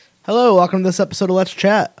Hello, welcome to this episode of Let's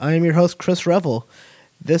Chat. I am your host, Chris Revel.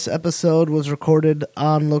 This episode was recorded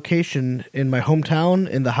on location in my hometown,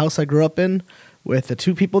 in the house I grew up in, with the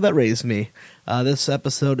two people that raised me. This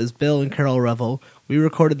episode is Bill and Carol Revel. We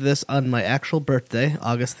recorded this on my actual birthday,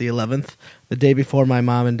 August the 11th, the day before my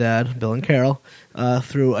mom and dad, Bill and Carol,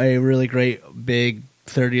 threw a really great big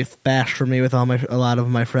 30th bash for me with a lot of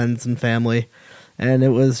my friends and family. And it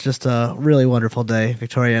was just a really wonderful day.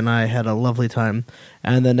 Victoria and I had a lovely time.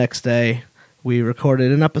 And the next day, we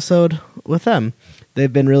recorded an episode with them.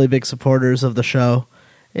 They've been really big supporters of the show,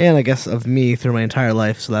 and I guess of me through my entire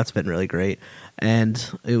life, so that's been really great. And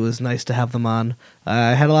it was nice to have them on.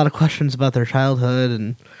 I had a lot of questions about their childhood,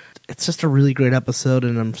 and it's just a really great episode,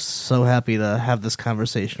 and I'm so happy to have this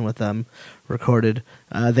conversation with them recorded.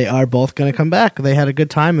 They are both going to come back. They had a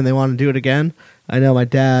good time, and they want to do it again. I know my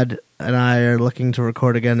dad and I are looking to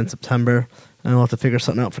record again in September, and we'll have to figure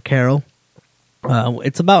something out for Carol.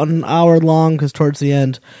 It's about an hour long, because towards the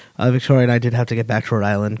end, Victoria and I did have to get back to Rhode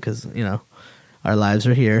Island, because, you know, our lives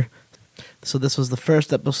are here. So this was the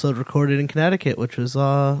first episode recorded in Connecticut, which was,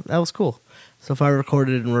 that was cool. So far I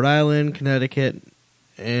recorded in Rhode Island, Connecticut,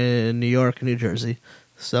 and New York, and New Jersey.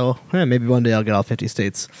 So, maybe one day I'll get all 50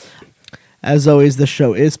 states. As always, this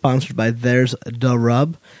show is sponsored by There's Da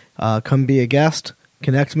Rub. Come be a guest,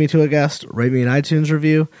 connect me to a guest, rate me an iTunes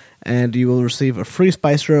review, and you will receive a free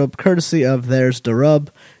spice rub courtesy of There's Da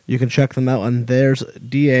Rub. You can check them out on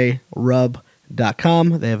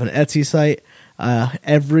there'sdarub.com. They have an Etsy site.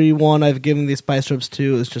 Everyone I've given these spice rubs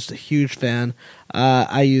to is just a huge fan.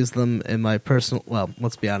 I use them in my personal... Well,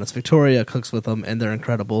 let's be honest. Victoria cooks with them, and they're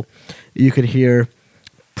incredible. You could hear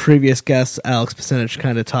previous guests, Alex Pasinich,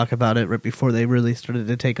 kind of talk about it right before they really started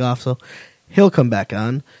to take off, so he'll come back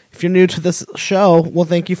on. If you're new to this show, well,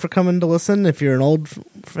 thank you for coming to listen. If you're an old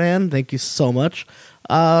fan, thank you so much.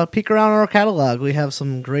 Peek around our catalog. We have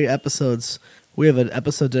some great episodes. We have an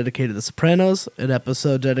episode dedicated to The Sopranos, an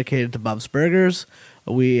episode dedicated to Bob's Burgers.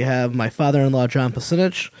 We have my father-in-law, John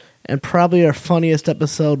Pasinich, and probably our funniest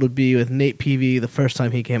episode would be with Nate Peavy the first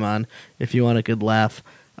time he came on, if you want a good laugh.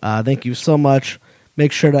 Thank you so much.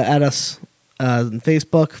 Make sure to add us on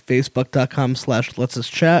Facebook,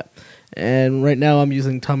 facebook.com/letsuschat. And right now I'm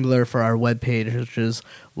using Tumblr for our webpage, which is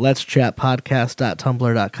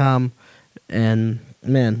letschatpodcast.tumblr.com. And,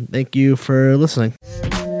 man, thank you for listening.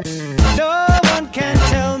 No one can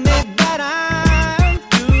tell me that I'm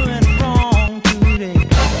doing wrong today.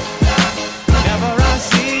 Whenever I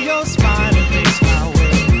see your smiling face my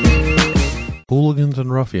way. Hooligans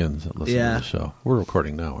and ruffians that listen Yeah. to the show. We're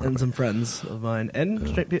recording now, aren't And we? some friends of mine. And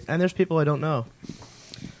there's people I don't know.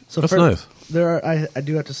 So That's nice. I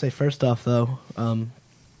do have to say, first off, though, well,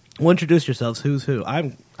 introduce yourselves. Who's who?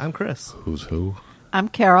 I'm Chris. Who's who? I'm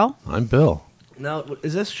Carol. I'm Bill. Now,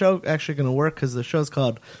 is this show actually going to work? Because the show's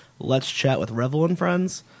called Let's Chat with Revel and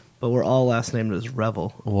Friends, but we're all last named as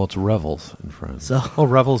Revel. Well, it's Revels and friends. So- oh,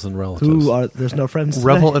 Revels and relatives. There's no friends today.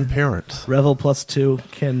 Revel and parents. Revel plus 2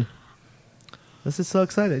 kin. This is so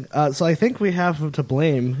exciting. So I think we have to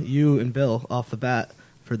blame you and Bill off the bat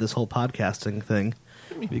for this whole podcasting thing.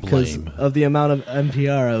 Because blame? of the amount of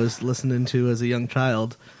NPR I was listening to as a young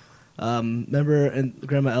child. Remember in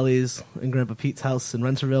Grandma Ellie's and Grandpa Pete's house in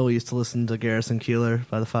Rensselaerville, we used to listen to Garrison Keillor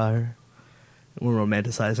by the fire. We're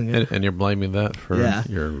romanticizing it. And you're blaming that for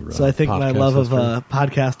your So I think my podcast love history? of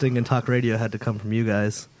podcasting and talk radio had to come from you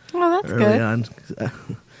guys. Oh, that's early good. on.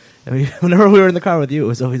 I mean, whenever we were in the car with you, it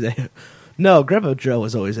was always AM. No, Grandpa Joe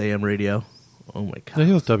was always AM radio. Oh my god, No,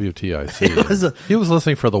 he was WTIC. was he was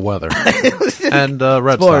listening for the weather and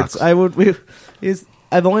Red sports. Sox.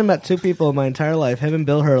 I've only met two people in my entire life, him and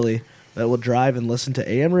Bill Hurley, that will drive and listen to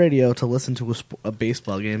AM radio to listen to a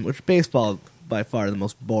baseball game. Which baseball, by far, the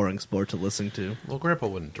most boring sport to listen to. Well, Grandpa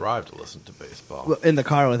wouldn't drive to listen to baseball. Well, in the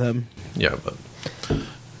car with him. Yeah, but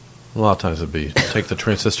a lot of times it'd be take the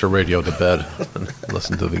transistor radio to bed and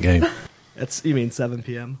listen to the game. You mean 7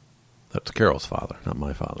 p.m. That's Carol's father, not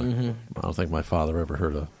my father. Mm-hmm. I don't think my father ever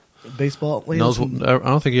heard of. Baseball. Well, I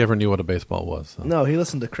don't think he ever knew what a baseball was. So. No, he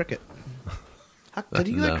listened to cricket. Did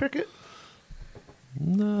you like No. cricket?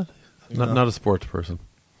 No, No. not a sports person.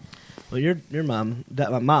 Well, your mom,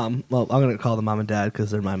 my mom. Well, I'm going to call them mom and dad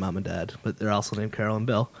because they're my mom and dad, but they're also named Carol and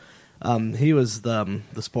Bill. He was the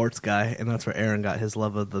sports guy, and that's where Aaron got his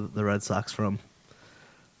love of the Red Sox from.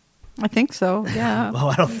 I think so, yeah. Oh,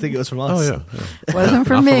 I don't think it was from us. Oh yeah. Wasn't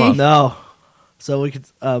for Not from me. us. No. So we could,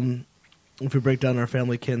 if we break down our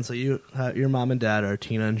family kin, so your mom and dad are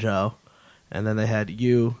Tina and Joe, and then they had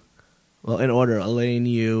you, well, in order, Elaine,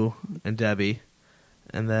 you, and Debbie,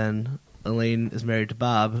 and then Elaine is married to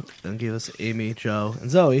Bob, and gave us Amy, Joe, and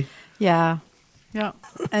Zoe. Yeah. Yeah.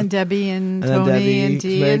 And Debbie and, And then Tony Debbie and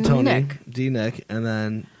Dee married and Tony, Nick. Nick, and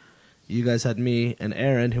then you guys had me and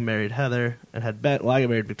Aaron, who married Heather and had Ben. Well, I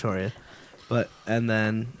married Victoria, and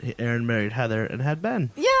then Aaron married Heather and had Ben.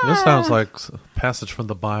 Yeah. This sounds like a passage from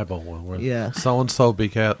the Bible where Yeah. so-and-so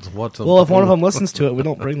begat what's a... Well, if one of them listens to it, we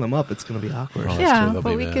don't bring them up. It's going to be awkward. Oh, that's Yeah, true. They'll but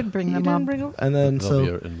be we mad. could bring You them didn't up. bring them? And then, They'll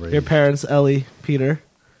so be enraged. your parents, Ellie, Peter,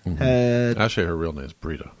 had... Actually, her real name is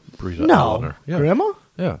Brita. Brita No. Eleanor. Yeah. Grandma?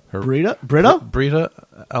 Yeah. Her, Britta? Britta? Brita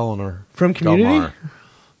Eleanor. From Community? Delmar.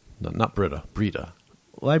 No, not Brita. Brita.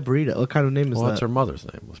 Why Britta? What kind of name is Well, that? that's her mother's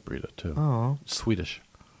name was Brita, too. Oh. Swedish.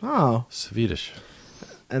 Oh. Swedish.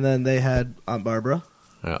 And then they had Aunt Barbara.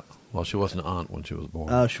 Yeah. Well, she wasn't an aunt when she was born.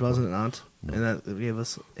 Oh, she wasn't an aunt. And that gave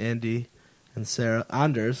us Andy and Sarah,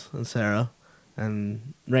 Anders and Sarah,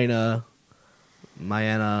 and Raina,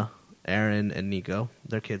 Mayanna, Aaron, and Nico.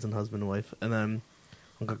 Their kids and husband and wife. And then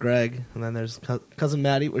Uncle Greg. And then there's Cousin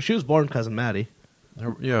Maddie. Well, she was born Cousin Maddie.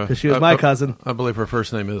 Yeah. 'Cause she was my cousin. I believe her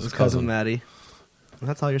first name is It was Cousin Maddie. And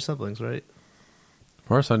that's all your siblings, right? Of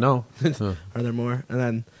course, I know. Yeah. Are there more? And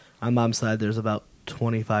then on Mom's side, there's about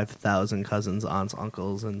 25,000 cousins, aunts,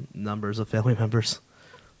 uncles, and numbers of family members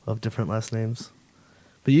of different last names.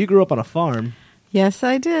 But you grew up on a farm. Yes,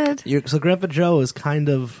 I did. So Grandpa Joe is kind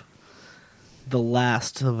of the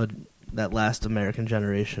last of that last American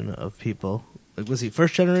generation of people. Like, was he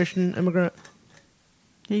first generation immigrant?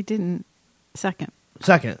 He didn't. Second.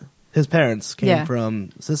 Second. His parents came Yeah.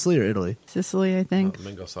 from Sicily or Italy. Sicily, I think. The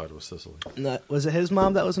Mingo side was Sicily. Was it his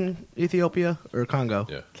mom that was in Ethiopia or Congo?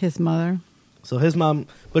 Yeah. His mother. So his mom,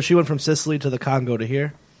 but she went from Sicily to the Congo to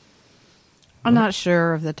here? I'm not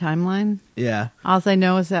sure of the timeline. Yeah. All I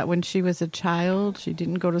know is that when she was a child, she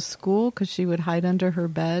didn't go to school because she would hide under her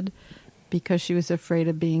bed because she was afraid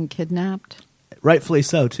of being kidnapped. Rightfully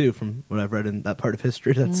so, too, from what I've read in that part of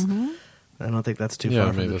history. That's I don't think that's too Yeah, far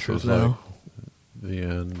I mean, from the this truth was now. like the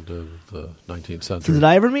end of the 19th So century. did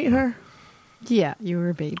I ever meet her? Yeah, you were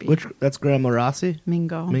a baby. That's Grandma Rossi?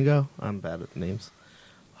 Mingo. Mingo? I'm bad at names.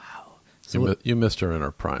 Wow. So You missed her in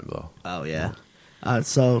her prime, though. oh, yeah.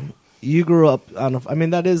 So you grew up on I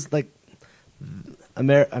mean, that is like... I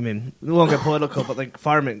mean, we won't get political, but like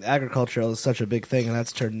farming, agriculture is such a big thing, and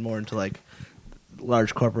that's turned more into like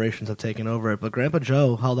large corporations have taken over it. But Grandpa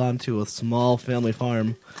Joe held on to a small family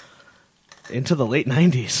farm into the late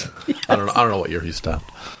 90s. I don't know what year he stopped.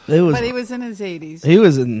 It was, But he was in his 80s. he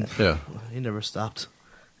was in... Yeah. He never stopped.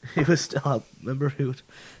 He was still out. Remember, he would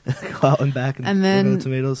go out and back and And look then- at the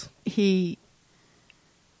tomatoes. He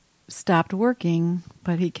stopped working,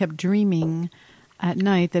 but he kept dreaming at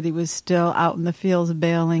night that he was still out in the fields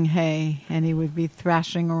baling hay, and he would be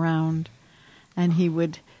thrashing around, and he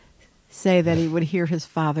would say that he would hear his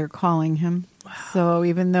father calling him. So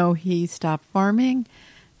even though he stopped farming,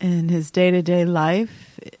 in his day-to-day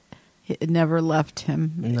life, it never left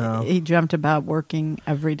him. No. He dreamt about working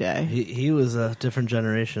every day. He was a different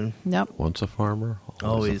generation. Yep. Once a farmer, always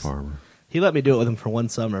Always. a farmer. He let me do it with him for one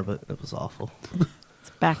summer, but it was awful.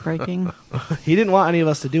 It's backbreaking. He didn't want any of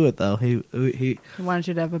us to do it, though. He He wanted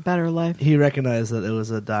you to have a better life. he recognized that it was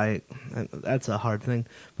a dying. And that's a hard thing.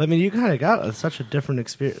 But I mean, you kind of got such a different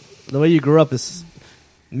experience. The way you grew up is.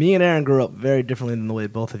 Me and Aaron grew up very differently than the way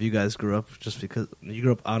both of you guys grew up. Just because you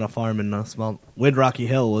grew up on a farm in a small. Wind Rocky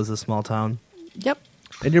Hill was a small town, Yep.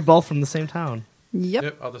 and you're both from the same town.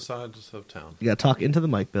 Yep. Other sides of town. You got to talk into the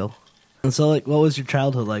mic, Bill. And so, like, what was your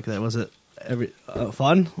childhood like? That was it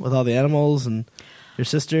fun with all the animals and your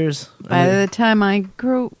sisters? By the time I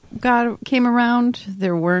came around,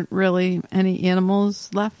 there weren't really any animals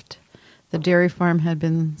left. The dairy farm had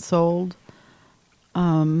been sold.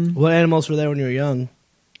 What animals were there when you were young?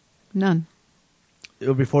 None. It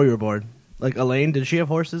was before you were born. Like Elaine, did she have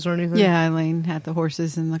horses or anything? Yeah, Elaine had the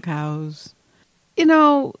horses and the cows. You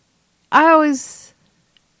know,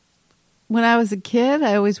 when I was a kid,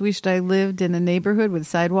 I always wished I lived in a neighborhood with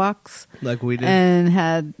sidewalks Like we did. and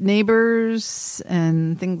had neighbors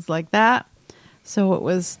and things like that. So it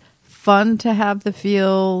was fun to have the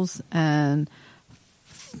fields, and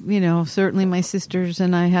certainly my sisters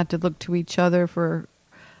and I had to look to each other for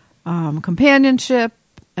companionship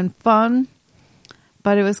and fun,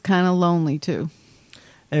 but it was kind of lonely too.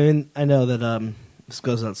 I mean, I know that this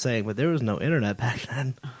goes without saying, but there was no internet back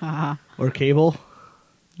then or cable.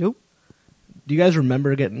 Nope. Do you guys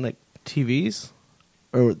remember getting like TVs?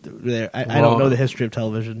 Or I don't know the history of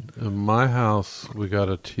television. In my house, we got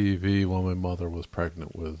a TV when my mother was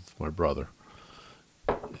pregnant with my brother.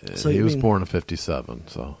 So He you was mean- born in 1957,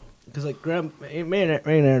 so... Because like Ray and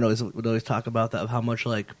Aaron would always talk about that, of how much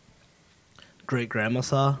like great grandma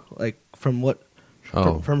saw, like from what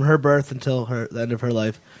Oh. from her birth until the end of her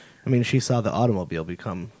life, I mean, she saw the automobile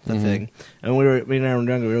become the thing. And when we were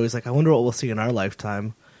younger, we were always like, I wonder what we'll see in our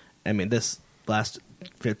lifetime. I mean, this last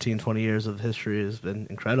 15, 20 years of history has been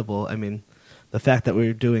incredible. I mean, the fact that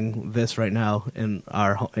we're doing this right now in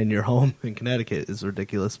your home in Connecticut is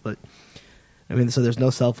ridiculous. But, I mean, so there's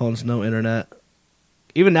no cell phones, no internet.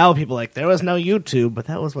 Even now, people are like, there was no YouTube, but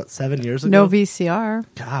that was, 7 years ago? No VCR.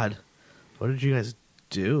 God, what did you guys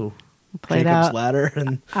do? Played Jacob's out Ladder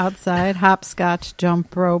and outside, hopscotch,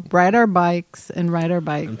 jump rope, ride our bikes, and ride our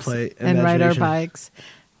bikes, And play ride our imagination. bikes,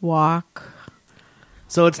 walk,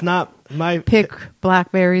 so it's not my pick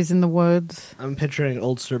blackberries in the woods. I'm picturing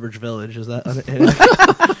Old Sturbridge Village. Is that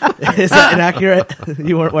is that inaccurate?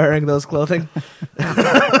 You weren't wearing those clothing.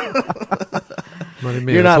 What do you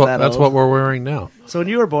mean? You're not that That's old. what we're wearing now. So when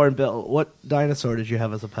you were born, Bill, what dinosaur did you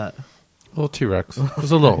have as a pet? A little T-Rex. It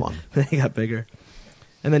was a little one. They got bigger.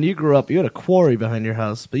 And then you grew up. You had a quarry behind your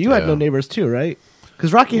house, but you had Yeah. no neighbors too, right?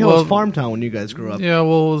 Because Rocky Hill Well, was farm town when you guys grew up. Yeah,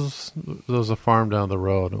 well, there was a farm down the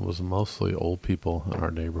road. It was mostly old people in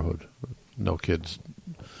our neighborhood. No kids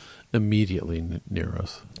immediately near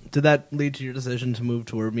us. Did that lead to your decision to move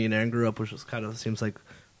to where me and Aaron grew up, which was kind of seems like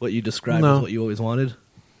what you described No. as what you always wanted?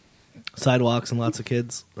 Sidewalks and lots of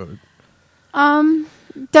kids. Or-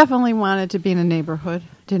 Definitely wanted to be in a neighborhood.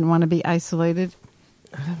 Didn't want to be isolated.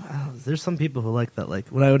 There's some people who like that. Like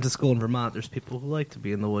when I went to school in Vermont, there's people who like to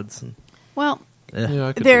be in the woods. And Well, Yeah,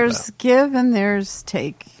 I could do there's that. give and there's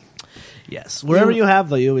take. yes, wherever you have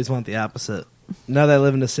though, you always want the opposite. Now that I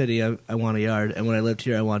live in a city, I want a yard, and when I lived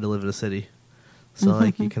here, I wanted to live in a city. So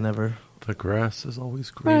like you can never. The grass is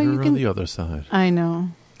always Well, greener you on can- the other side. I know.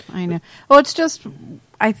 Well, it's just,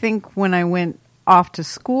 I think when I went off to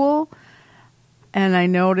school and I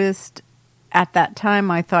noticed at that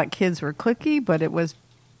time I thought kids were cliquey, but it was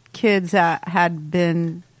kids that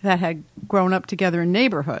had grown up together in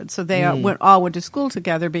neighborhoods. So they all went to school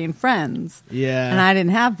together being friends. Yeah. And I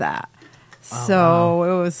didn't have that. So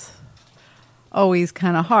it was always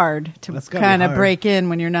kind of hard to That's gotta be kind of hard. break in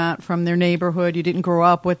when you're not from their neighborhood. You didn't grow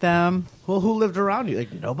up with them. Well, who lived around you?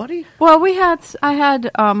 Like nobody. Well, I had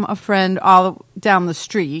a friend all down the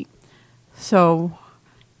street, so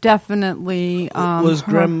definitely Was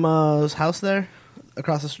her- Grandma's house there?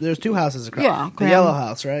 Across the street? There's two houses across. Yeah, the Grandma- yellow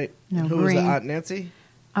house, right? No, Who was green. that? Aunt Nancy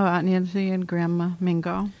Aunt Nancy and Grandma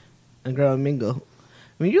Mingo. and Grandma Mingo.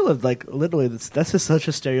 I mean, you lived like literally. That's just such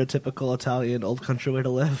a stereotypical Italian old country way to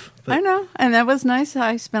live. But I know, and that was nice.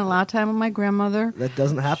 I spent a lot of time with my grandmother. that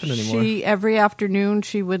doesn't happen anymore. She every afternoon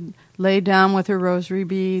she would lay down with her rosary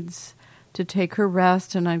beads to take her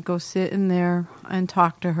rest, and I'd go sit in there and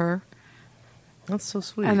talk to her. That's so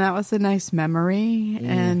sweet. And that was a nice memory.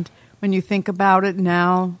 And when you think about it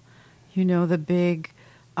now, you know, the big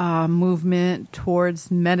movement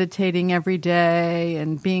towards meditating every day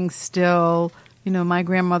and being still. You know, my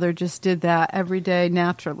grandmother just did that every day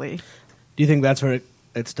naturally. Do you think that's where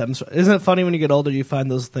it stems from? Isn't it funny when you get older, you find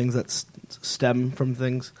those things that stem from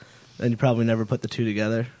things, and you probably never put the two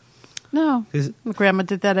together? No, Is- my grandma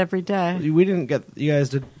did that every day. We didn't get, you guys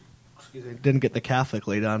didn't get the Catholic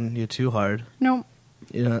laid on you too hard. No,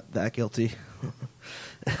 You're not that guilty.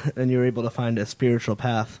 And you were able to find a spiritual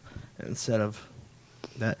path instead of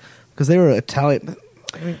that. Because they were Italian.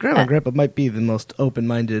 I mean, Grandma and Grandpa might be the most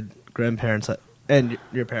open-minded grandparents, and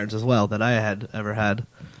your parents as well, that I had ever had.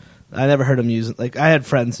 I never heard them use, like, I had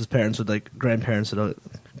friends whose parents would, like, grandparents that are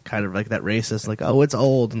kind of like that racist, like, oh, it's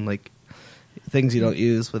old, and, like, things you don't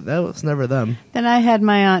use, but that was never them. then I had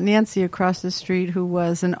my Aunt Nancy across the street who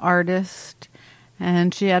was an artist,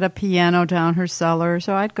 and she had a piano down her cellar.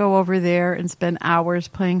 So I'd go over there and spend hours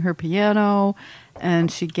playing her piano,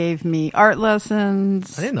 and she gave me art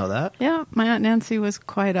lessons. I didn't know that. Yeah, my Aunt Nancy was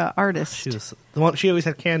quite an artist. She was the one. She always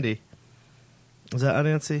had candy. Was that Aunt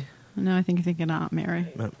Nancy? No, I think you're thinking Aunt Mary.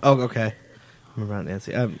 Oh, okay. I remember Aunt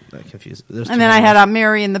Nancy. I'm not confused. There's And too then I many. had Aunt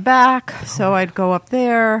Mary in the back, so I'd go up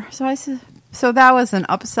there. So that was an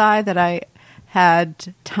upside that I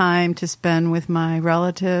had time to spend with my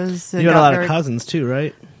relatives. And You had a got lot very- of cousins too,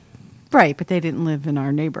 right? Right, but they didn't live in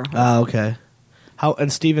our neighborhood. Oh, okay.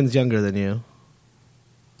 And Steven's younger than you.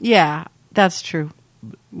 Yeah, that's true.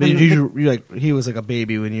 But you like he was like a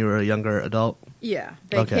baby when you were a younger adult. Yeah,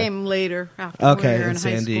 they Okay. came later after Okay, we were in and high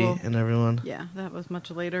Sandy school. and everyone. Yeah, that was much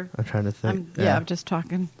later. I'm trying to think. I'm just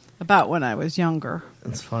talking about when I was younger.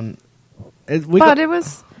 It's fun. It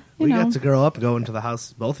was, we you know, got to grow up, go into the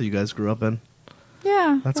house both of you guys grew up in.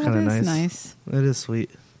 yeah, That's that kind of is nice. It is sweet.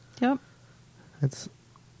 Yep. It's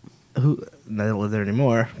who I don't live there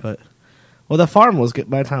anymore, but well, the farm was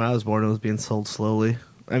by the time I was born, it was being sold slowly.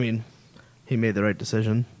 I mean, he made the right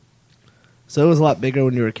decision. So it was a lot bigger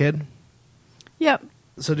when you were a kid. Yep.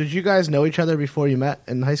 So did you guys know each other before you met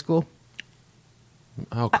in high school?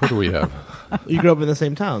 How could we have? You grew up in the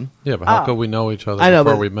same town. Yeah, but how could we know each other I know,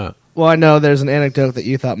 before but- we met? Well, I know there's an anecdote that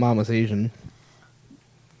you thought Mom was Asian.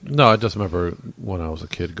 No, I just remember when I was a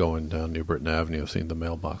kid going down New Britain Avenue, seeing the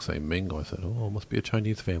mailbox saying Mingo. I said, "Oh, it must be a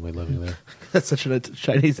Chinese family living there." That's such a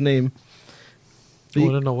Chinese name. Well, I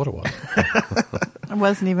didn't know what it was. It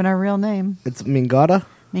wasn't even our real name. It's Mingota?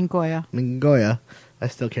 Mingoya. Mingoya. I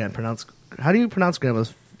still can't pronounce. How do you pronounce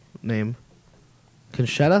Grandma's name?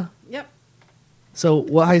 Conchetta? Yep. So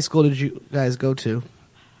what high school did you guys go to?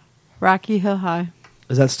 Rocky Hill High.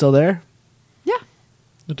 Is that still there? Yeah.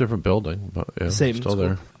 A different building, but yeah, Same still school.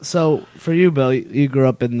 there. So for you, Bill, you grew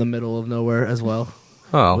up in the middle of nowhere as well,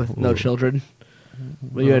 Oh, with no children.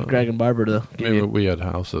 Well, you had Greg and Barbara to I give mean, you. we had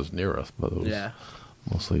houses near us, but it was Yeah.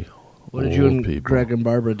 mostly What did old you and people. Greg and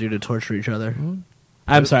Barbara do to torture each other?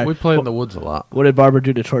 I'm sorry. We played in the woods a lot. What did Barbara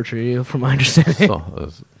do to torture you, from my understanding?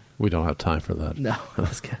 So, we don't have time for that. No, I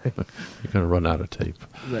was kidding. You're going to run out of tape.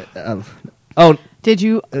 But, oh, Did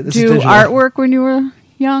you This is do digital. artwork when you were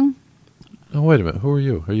young? Oh, wait a minute. Who are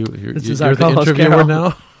you? Are you're This is our you're the co-host, interviewer Carol.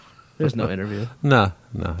 now? there's no interview. No.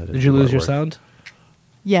 I didn't Did you do lose your artwork. sound?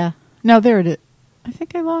 Yeah. No, there it is. I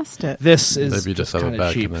think I lost it. This is Maybe you just have a kind of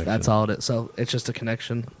bad cheap. connection. That's all it is. So it's just a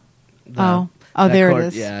connection. Oh, That there cord- it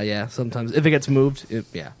is. Yeah. Sometimes if it gets moved,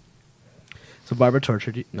 yeah. So Barbara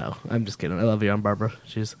tortured you? No, I'm just kidding. I love you, Aunt Barbara.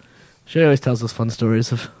 She always tells us fun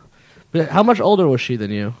stories of. But how much older was she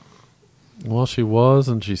than you? Well, she was,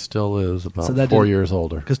 and she still is about So that 4 didn't- years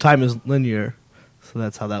older. Because time is linear, so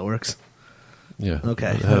that's how that works. Yeah.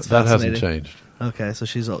 Okay, That, that's that hasn't fascinating. changed. Okay, so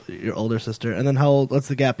she's your older sister, and then how old? What's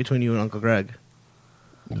the gap between you and Uncle Greg?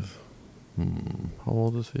 How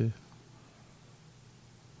old is he?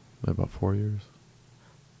 About 4 years.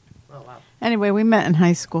 Oh wow! Anyway, we met in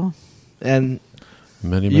high school. And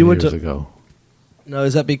Many You went years to- ago. no,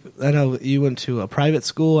 is that? I know you went to a private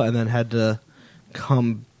school and then had to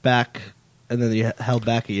come back, and then you held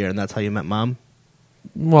back a year, and that's how you met Mom.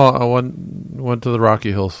 Well, I went to the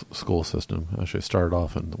Rocky Hill school system. Actually, started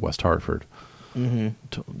off in West Hartford. Moved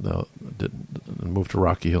to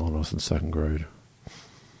Rocky Hill when I was in second grade.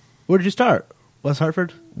 Where did you start? West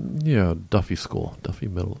Hartford. Yeah, Duffy School, Duffy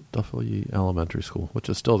Elementary School, which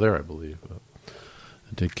is still there, I believe. But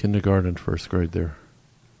I did kindergarten and first grade there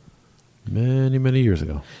many years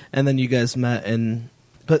ago. And then you guys met in,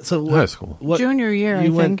 but so what, High school. What, Junior year,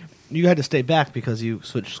 you I went, think. You had to stay back because you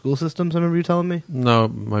switched school systems. I remember you telling me. No,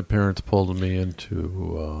 my parents pulled me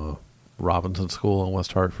into Robinson School in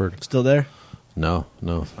West Hartford. Still there? No.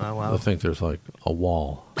 Oh, wow. I think there's like a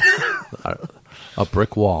wall, a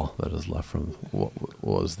brick wall that is left from what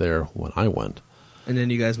was there when I went. And then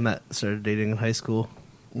you guys met, started dating in high school.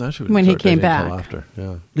 Actually, we When didn't he start came dating until back. after,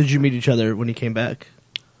 yeah. Did you meet each other when you came back?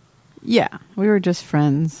 Yeah, we were just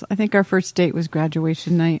friends. I think our first date was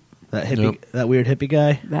graduation night. That hippie, Nope. that weird hippie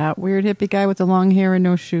guy. That weird hippie guy with the long hair and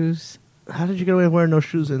no shoes. How did you get away with wearing no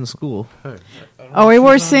shoes in school? Oh, he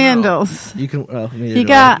wore sandals. You can. Oh, neither He do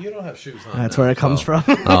got- I. You don't have shoes on. That's now, where it comes so- from.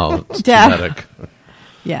 Oh, it's Dad. genetic.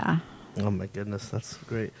 Yeah. Oh my goodness, that's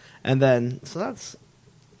great. And then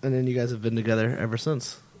and then you guys have been together ever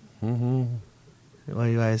since. Mm-hmm. Why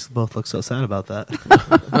you guys both look so sad about that?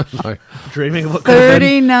 Dreaming of what could have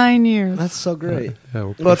been. 39 years. That's so great. Yeah,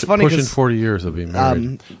 we're Well, it's funny pushing 'cause, 40 years of being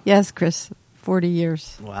married. Yes, Chris. 40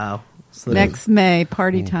 years. Wow. So Next May,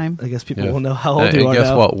 party time. I guess people Yeah. will know how old and you are guess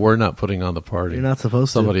now. what? We're not putting on the party. You're not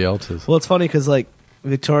supposed Somebody to. else is. Well, it's funny because like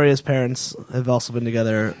Victoria's parents have also been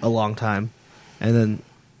together a long time, and then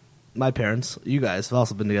my parents, you guys, have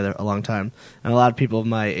also been together a long time. And a lot of people of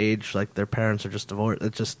my age, like their parents are just divorced.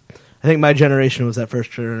 It's just, I think my generation was that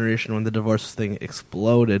first generation when the divorce thing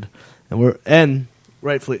exploded, and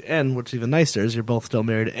rightfully, and what's even nicer is you're both still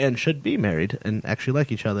married and should be married and actually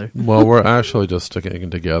like each other. Well, we're actually just sticking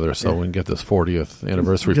together so we can get this 40th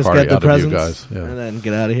anniversary Just party get the out of you presents guys. Yeah. and then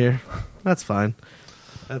get out of here. That's fine.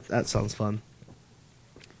 That sounds fun.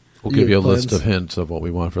 We'll give you a list plans? of hints of what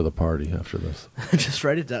we want for the party after this. Just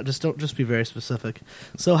write it down. Just be very specific.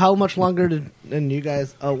 So how much longer and you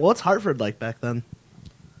guys? What's Hartford like back then?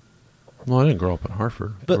 Well, I didn't grow up in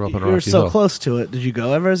Hartford. I But grew up you in were Rocky so Hill. close to it. Did you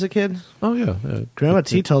go ever as a kid? Oh, yeah. yeah. Grandma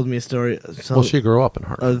T told me a story. Well, she grew up in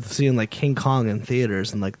Hartford. Of seeing like King Kong in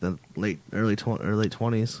theaters in like the late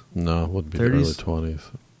 20s. No, it wouldn't be 30s? the early 20s.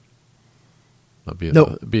 It'd be in,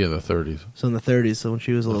 Nope. be in the 30s. So in the 30s. So when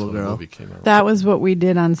she was a That's little when the girl. movie came out. That was what we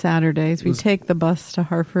did on Saturdays. We'd take the bus to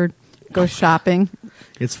Hartford, go shopping.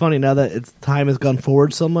 It's funny now that time has gone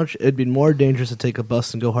forward so much. It'd be more dangerous to take a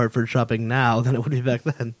bus and go Hartford shopping now than it would be back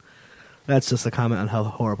then. That's just a comment on how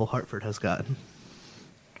horrible Hartford has gotten.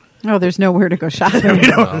 Oh, there's nowhere to go shopping.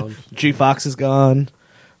 No, G Fox is gone.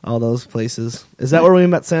 all those places. Is that where we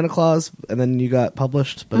met Santa Claus? And then you got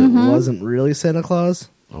published, but it wasn't really Santa Claus.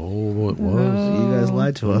 Oh, it was. You guys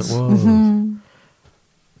lied to us. It was. And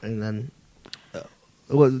then,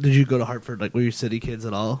 what, did you go to Hartford? Like, were you city kids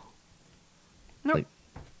at all? Nope. Like,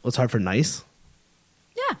 was Hartford nice?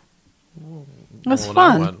 Yeah. It was When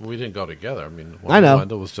fun. I went, we didn't go together. I mean, when I know.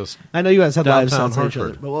 went, it was just I know you guys had lives downtown outside each other,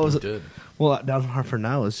 Hartford. but what was We it? did. Well, down in Hartford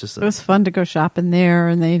now is just. It was fun to go shopping there,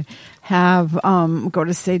 and they'd have go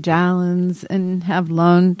to Sage Allen's and have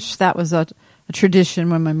lunch. That was a tradition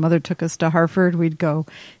when my mother took us to Hartford. We'd go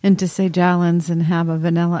into Sage Allen's and have a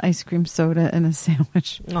vanilla ice cream soda and a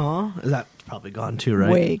sandwich. Aw, is that probably gone too, right?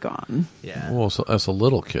 Way gone. Yeah. Well, so as a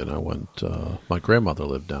little kid, I went. My grandmother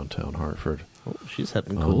lived downtown Hartford Oh, she's hip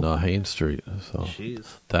and cool. on Haines Street. So Jeez.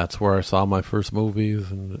 that's where I saw my first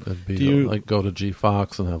movies, and it'd be Do you- like go to G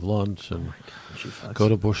Fox and have lunch, and go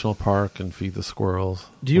to Bushnell Park and feed the squirrels.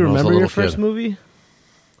 Do you when I was a remember your little first kid. movie?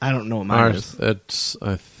 I don't know what mine Ours, is.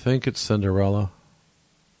 I think it's Cinderella.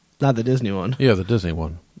 Not the Disney one. Yeah, the Disney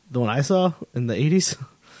one. The one I saw in the 80s?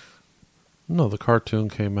 No, the cartoon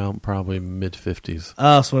came out probably mid-50s.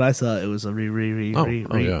 Oh, so when I saw it was a re-release.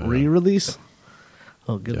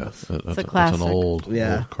 Oh, Yeah, goodness. that's a classic. an old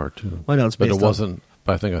Yeah. cartoon. Well, I know it's but based it on- wasn't.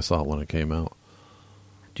 But I think I saw it when it came out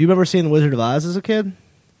Do you remember seeing The Wizard of Oz as a kid?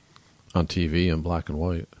 on TV in black and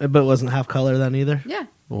white. But it wasn't half color then either? Yeah.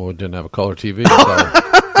 Well, we didn't have a color TV.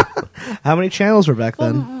 So How many channels were back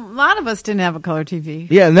Well, then? a lot of us didn't have a color TV.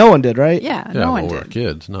 Yeah, no one did, right? Yeah, yeah, no when one we were did.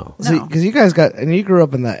 kids. No. No. Because you guys got, and you grew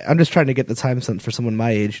up in that. I'm just trying to get the time sense for someone my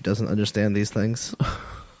age who doesn't understand these things.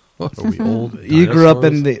 What, are we old? You grew up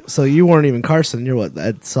in dinosaurs? so you weren't even Carson. You're what,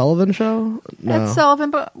 Ed Sullivan show? No. Ed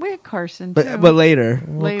Sullivan, but we had Carson too. but later.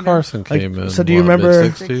 Well, later. Carson came Like, in. so do you remember-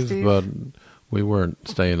 '60s? But we weren't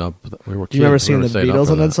staying up. We were. Do you remember kids. We seeing the weren't staying up Beatles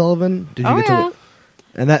for on Ed that. Sullivan? Did you Oh, get yeah. to?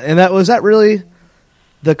 And that was that really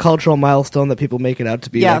the cultural milestone that people make it out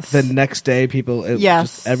to be? Yes. Like the next day,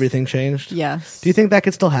 Yes. just everything changed. Yes. Do you think that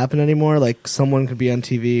could still happen anymore? Like someone could be on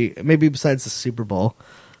TV, maybe besides the Super Bowl?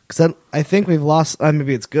 Because I think we've lost.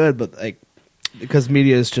 Maybe it's good, but like because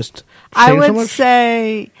media is just. I changed so would much?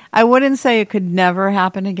 say I wouldn't say it could never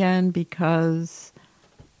happen again because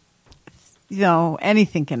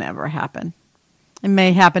anything can ever happen. It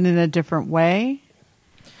may happen in a different way,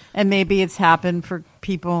 and maybe it's happened for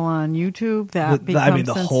people on YouTube that becomes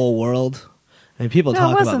the whole world. I mean, people No, it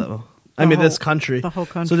talk about wasn't that. the this whole- country, the whole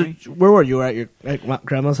So country. where were you? Were at your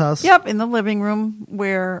grandma's house? Yep, in the living room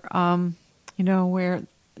where where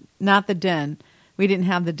not the den. We didn't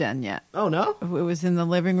have the den yet. Oh no. It was in the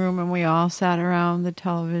living room, and we all sat around the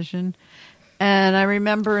television. And I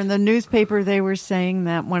remember in the newspaper they were saying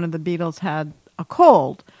that one of the Beatles had a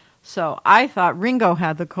cold. So I thought Ringo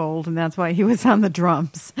had the cold, and that's why he was on the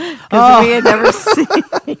drums. Because we had never seen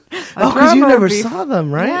a Because you drummer never be- saw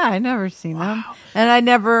them, right? Yeah, I never seen them. And I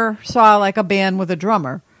never saw like a band with a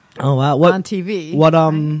drummer Oh wow. What on TV.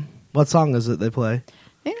 What song is it they play? I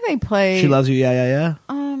think they played... She Loves You, yeah, yeah,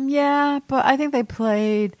 yeah. Yeah, but I think they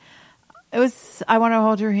played. It was I Want to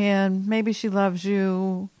Hold Your Hand. Maybe She Loves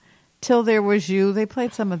You. Till There Was You. They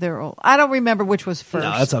played some of their old. I don't remember which was first.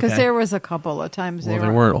 that's okay. Because there was a couple of times Well, they there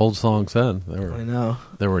were. weren't old songs then. I know.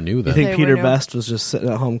 They were new You then. think They Peter were new. Best was just sitting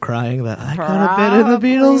at home crying that I could have been in the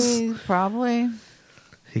Beatles? Probably.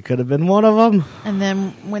 He could have been one of them. And then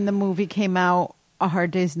when the movie came out, A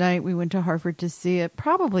Hard Day's Night, we went to Hartford to see it.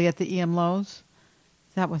 Probably at the E.M. Lowe's.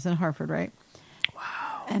 That was in Hartford, right?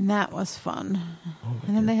 Wow. And that was fun.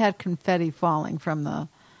 And then they had confetti falling from the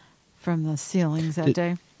ceilings that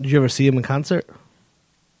day. Did you ever see him in concert?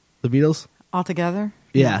 The Beatles? All together?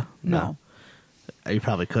 Yeah. No. You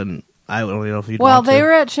probably couldn't. I don't know if you'd Well, want they to.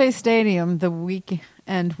 were at Shea Stadium the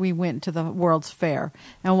weekend we went to the World's Fair.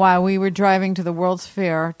 And while we were driving to the World's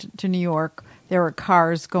Fair to New York, there were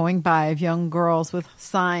cars going by of young girls with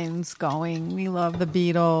signs going, "We love the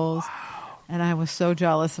Beatles." And I was so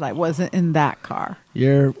jealous that I wasn't in that car.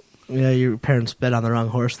 Your parents bet on the wrong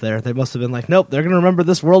horse there. They must have been like, nope, they're going to remember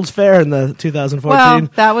this World's Fair in the 2014. Well,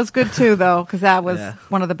 that was good too, though, because that was Yeah.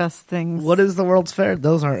 one of the best things. What is the World's Fair?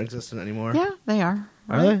 Those aren't existent anymore. Yeah, they are.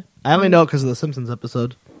 Are they? I only know because of the Simpsons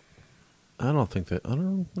episode. I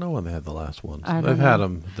don't know when they had the last ones. I don't They've know. had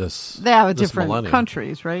them this. They have this different millennium.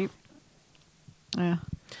 countries, right? Yeah.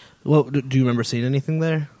 Well, do you remember seeing anything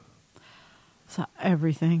there? So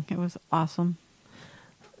everything. It was awesome.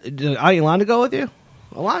 Did Aunt Yolanda go with you?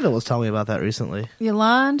 Yolanda was telling me about that recently.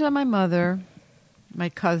 Yolanda, my mother, my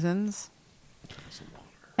cousins,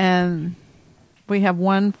 and we have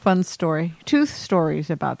one fun story, 2 stories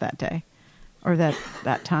about that day, or that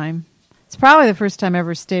time. It's probably the first time I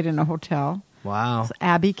ever stayed in a hotel. Wow. It's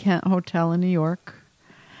Abbey Kent Hotel in New York.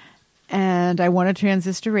 And I won a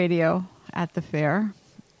transistor radio at the fair.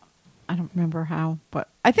 I don't remember how, but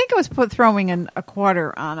I think I was throwing in a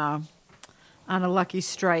quarter on a Lucky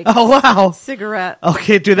Strike Oh, wow. cigarette. Oh,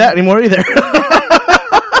 can't do that anymore either.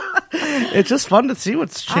 It's just fun to see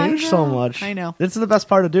what's changed so know, much. I know. This is the best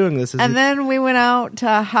part of doing this. Is And then we went out to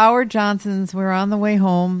Howard Johnson's. We were on the way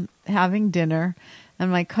home having dinner, and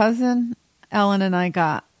my cousin Ellen and I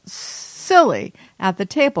got silly at the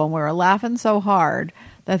table. And we were laughing so hard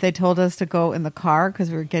that they told us to go in the car because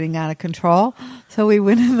we were getting out of control. So we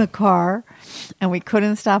went in the car, and we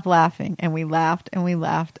couldn't stop laughing. And we laughed, and we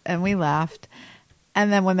laughed, and we laughed.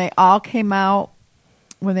 And then when they all came out,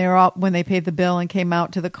 when they paid the bill and came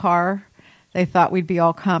out to the car, they thought we'd be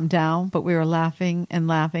all calmed down, but we were laughing and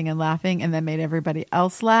laughing and laughing, and that made everybody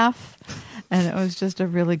else laugh. And it was just a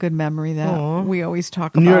really good memory that Aw. we always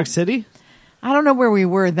talk about. New York City? I don't know where we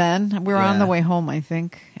were then. We were on Yeah. the way home, I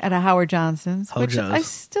think, at a Howard Johnson's, which Hojo's. I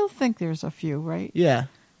still think there's a few, right? Yeah.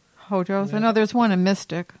 Hojo's. I know there's one in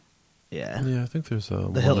Mystic. Yeah. Yeah, I think there's a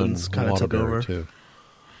The Hiltons kinda took Waterbury, over. too.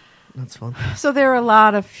 That's fun. So there are a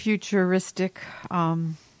lot of futuristic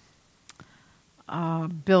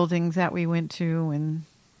buildings that we went to,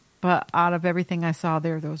 but out of everything I saw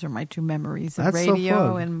there, those are my two memories: the That's so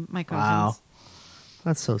radio fun. and my cousins. Wow.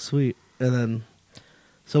 That's so sweet. And then,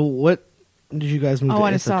 so what did you guys move to Oh,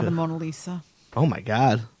 and I Ithaca? saw the Mona Lisa. Oh, my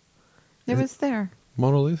God. It was there.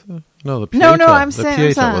 Mona Lisa? No, the Pieta. No, I'm the saying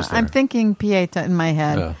Pieta was there. I'm thinking Pieta in my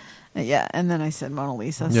head. Yeah. Yeah, and then I said Mona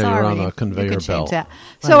Lisa. Yeah, Sorry, you're on a You conveyor could change belt. that.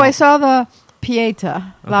 So I saw the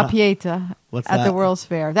Pieta, La Uh-huh. Pieta, What's at that? the World's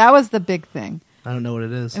Fair. That was the big thing. I don't know what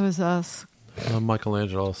it is. It was A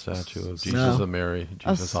Michelangelo statue of Jesus No. and Mary, a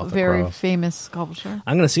Jesus off the very cross. famous sculpture.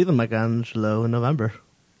 I'm going to see the Michelangelo in November.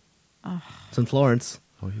 It's in Florence.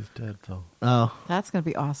 Oh, he's dead, though. Oh. That's going to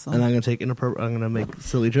be awesome. And I'm going to take I'm going to make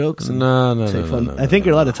silly jokes. And No, take no, fun. no, I think no,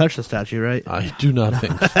 you're allowed no. to touch the statue, right? I do not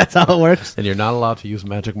think so. That's how it works. And you're not allowed to use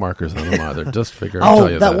magic markers on them either. Just figure I'll Oh,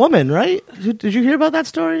 tell you that woman, right? Did you hear about that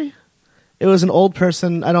story? It was an old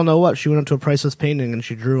person. I don't know what. She went up to a priceless painting and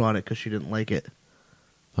she drew on it because she didn't like it.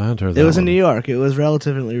 I hadn't heard that It was in one. New York. It was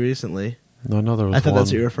relatively recently. No, I know there was I thought one.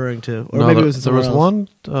 that's what you're referring to. Or No, maybe there, it was there was somewhere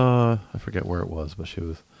else. one, I forget where it was, but she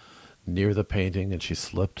was near the painting and she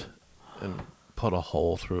slipped and put a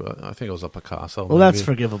hole through it. I think it was a Picasso. Well, that's maybe.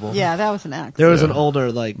 forgivable. yeah, that was an accident. There was an Yeah.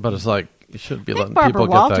 older, like, But it's like, you shouldn't be I think letting Barbara people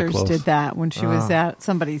get that Walters close. did that when she was Oh. at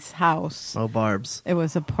somebody's house. oh, Barbs. It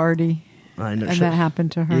was a party, I know. and that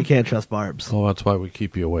happened to her. You can't trust Barbs. Well, that's why we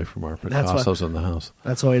keep you away from our That's why- Picassos in the house.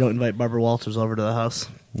 That's why we don't invite Barbara Walters over to the house.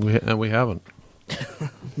 And we haven't.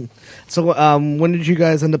 So, when did you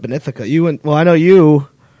guys end up in Ithaca? You went. Well, I know you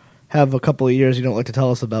have a couple of years you don't like to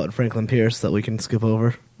tell us about in Franklin Pierce that we can skip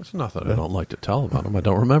over. It's not that I don't like to tell about them. I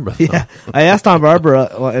don't remember them. Yeah, I asked Aunt Barbara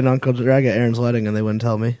and Uncle Drag at Aaron's wedding, and they wouldn't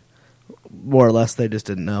tell me. More or less, they just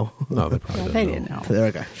didn't know. No, they probably Yeah, didn't they know. didn't know.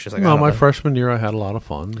 They're like, she's like, I No, don't my know. freshman year I had a lot of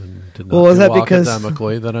fun and did not Well, was do that well because-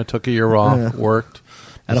 academically. Then I took a year off, Yeah. worked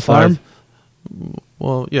At a Besides- farm?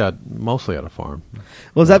 Well, yeah, mostly at a farm.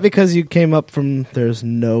 Was that because you came up from there's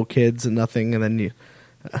no kids and nothing, and then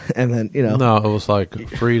you know, No, it was like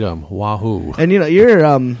freedom, wahoo. and you know, you're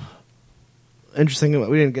interesting.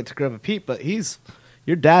 We didn't get to Grandpa Pete, but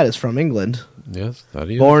your dad is from England, Yes, that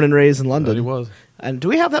he is. born and raised in That London. he was. And do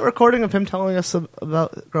we have that recording of him telling us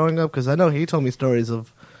about growing up? Because I know he told me stories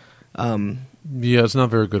of, Yeah, it's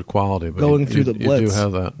not very good quality, but Going you, through the you do Blitz.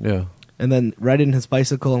 have that. Yeah, and then riding his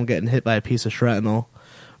bicycle and getting hit by a piece of shrapnel.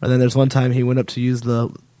 And then there's one time he went up to use the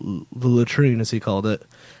latrine, as he called it,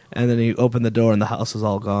 and then he opened the door and the house was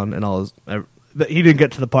all gone and all his. But he didn't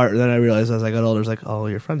get to the part. And then I realized as I got older, I was like, "Oh,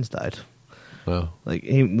 your friends died." well, Like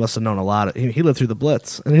he must have known a lot. He lived through the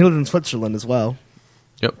Blitz, and he lived in Switzerland as well.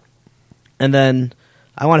 yep. And then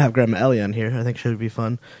I want to have Grandma Ellie on here. I think she would be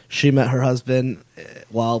fun. She met her husband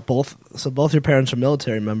while both your parents are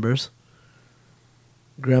military members.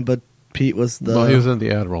 Grandpa Pete was the Well, he was in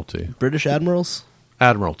the Admiralty. British admirals,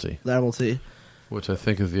 Admiralty, the Admiralty. which I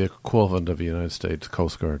think is the equivalent of the United States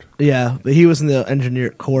Coast Guard. Yeah, but he was in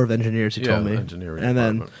the Corps of Engineers. He Yeah, told me. the engineering and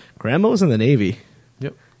then department. Grandma was in the Navy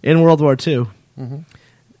Yep. in World War II. Mm-hmm.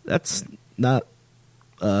 That's not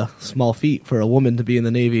a small feat for a woman to be in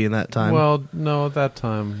the Navy in that time. Well, no, at that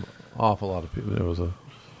time, awful lot of people. There was a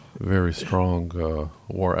very strong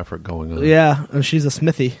war effort going on. yeah, and she's a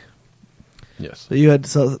smithy. Yes. So you had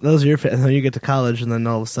those are your and then you get to college and then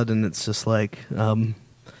all of a sudden it's just like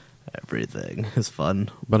everything is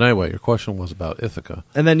fun. But anyway, your question was about Ithaca.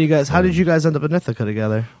 And then you guys, how did you guys end up in Ithaca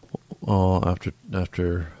together? Oh,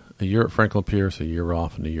 after a year at Franklin Pierce, a year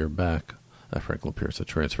off, and a year back at Franklin Pierce, I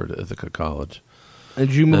transferred to Ithaca College.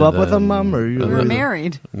 Did you move And up with them, then- Mom, or you? and We were then-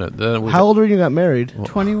 married. No, then we How old were you when you got married?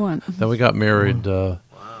 21. Then we got married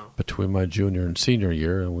between my junior and senior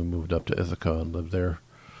year, and we moved up to Ithaca and lived there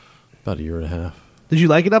about a year and a half. Did you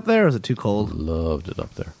like it up there, or was it too cold? Loved it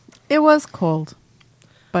up there. It was cold,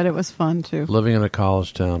 but it was fun too. Living in a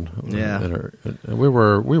college town. Yeah. And we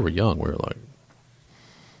were young. We were like,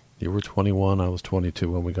 you were 21, I was 22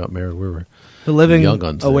 when we got married. We were But living young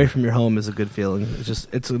guns away there. from your home is a good feeling.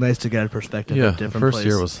 It's nice to get a perspective Yeah, of the different first place.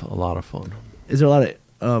 year was a lot of fun. Is there a lot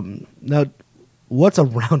of now? What's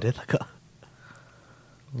around Ithaca?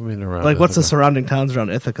 I mean, around Like, what's the Ithaca. surrounding towns around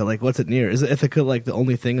Ithaca? Like, what's it near? Is it Ithaca like the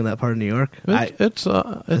only thing in that part of New York? It's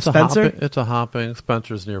a Spencer? hopping. It's a hopping.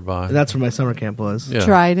 Spencer's nearby. That's where my summer camp was. yeah.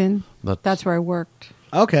 Dryden. That's where I worked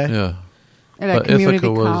Okay. Yeah. at a community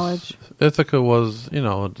college. Ithaca was,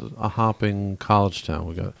 a hopping college town.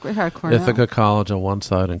 We got We had Cornell. Ithaca College on one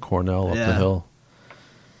side and Cornell up Yeah. the hill.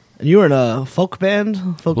 And you were in a folk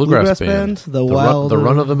band, bluegrass band, the Wild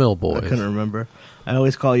Run of the Mill Boys. I couldn't remember. I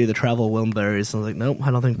always call you the Travel Wilburys. I was like, nope,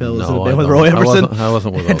 I don't think Bill was in No, a band I with don't. Roy Emerson I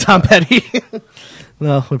wasn't with and those Tom guys. Petty.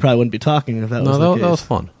 No, we probably wouldn't be talking if that was the No, case. that was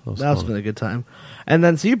fun. That was been a good time. And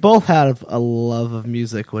then, so you both had a love of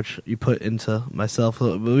music, which you put into myself.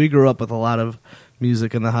 But we grew up with a lot of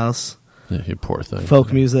music in the house. Yeah, you poor thing.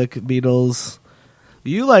 Folk music, Beatles.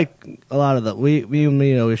 You like a lot of the,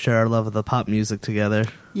 we share our love of the pop music together.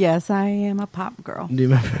 Yes, I am a pop girl. Do you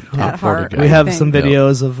remember? At heart, Yeah, We I have think. some Yeah.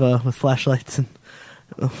 videos of with flashlights and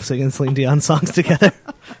singing Celine Dion songs together.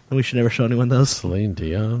 And we should never show anyone those. Celine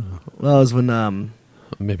Dion. Well, it was when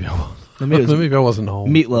Maybe I was. Maybe it was Maybe I wasn't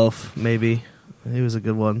home. Meatloaf, maybe. He was a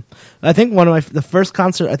good one. I think one of the first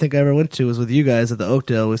concert I think I ever went to was with you guys at the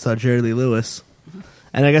Oakdale. We saw Jerry Lee Lewis.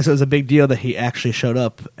 And I guess it was a big deal that he actually showed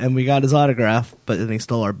up. And we got his autograph, but then he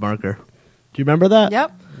stole our marker. Do you remember that?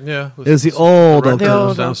 Yep. Yeah, It was the old record Oakdale.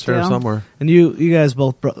 was downstairs Oakdale. somewhere. And you guys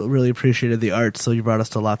both really appreciated the arts, so you brought us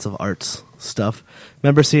to lots of arts stuff.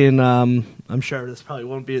 Remember seeing, I'm sure this probably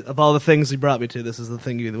won't be, of all the things you brought me to, this is the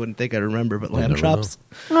thing you wouldn't think I'd remember, but lamb never chops.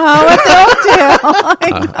 Oh, what the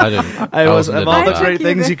Oakdale? I didn't. I was wasn't of into all the that. great took you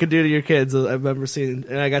things there. you could do to your kids. I remember seeing,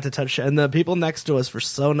 and I got to touch, and the people next to us were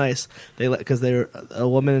so nice. Because they were a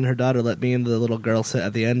woman and her daughter let me and the little girl sit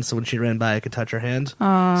at the end, so when she ran by, I could touch her hand. So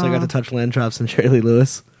I got to touch lamb chops and Shirley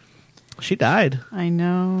Lewis. She died. I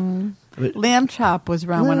know. But- Lamb chop was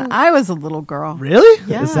around when I was a little girl. Really?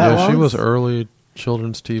 Yeah. Is that Yeah, she long? was early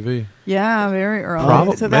children's TV. Yeah, very early.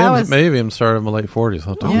 Probably, So that was maybe I'm started in my late 40s. I'll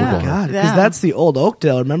have to Oh Yeah. my Google god! it. Because Yeah. that's the old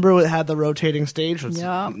Oakdale. Remember it had the rotating stage?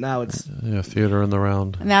 Yeah. Now it's Yeah, theater in the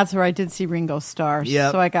round. and that's where I did see Ringo Starr.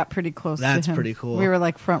 Yep. So I got pretty close That's to him. pretty cool. We were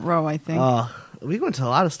like front row, I think. we went to a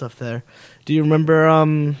lot of stuff there. Do you remember?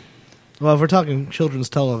 Well, if we're talking children's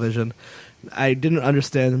television, I didn't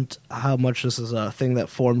understand how much this is a thing that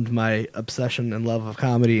formed my obsession and love of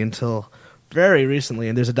comedy until very recently.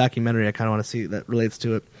 And there's a documentary I kind of want to see that relates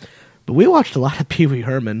to it. But we watched a lot of Pee Wee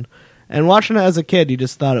Herman, and watching it as a kid, you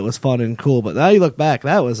just thought it was fun and cool. But now you look back,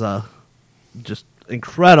 that was a just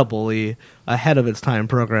incredibly ahead of its time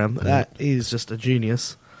program. That he's just a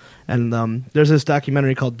genius. And there's this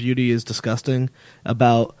documentary called Beauty is Disgusting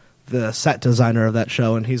about the set designer of that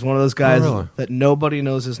show, and he's one of those guys really? that nobody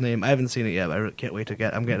knows his name. I haven't seen it yet, but I can't wait to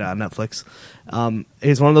get. I'm getting it on Netflix.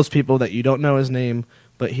 He's one of those people that you don't know his name,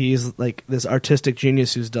 but he's like this artistic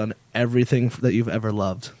genius who's done everything that you've ever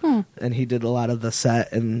loved. And he did a lot of the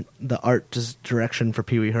set and the art direction for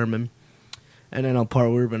Pee Wee Herman. And I know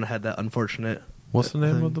Paul Rubin had that unfortunate. What's the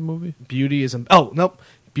name thing. of the movie? Beauty is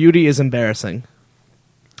Beauty is Embarrassing.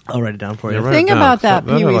 I'll write it down for you. Yeah, The right. thing it down. about that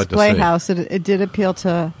That I'd Pee Wee's like to see. Playhouse, it did appeal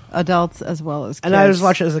to adults as well as kids. And I just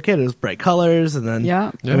watched it as a kid. It was bright colors, and then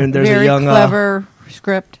Yeah. I mean, there's very a young clever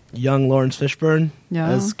script. young Lawrence Fishburne Yeah.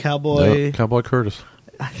 as cowboy. Yeah, Cowboy Curtis.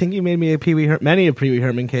 I think he made me many of Pee Wee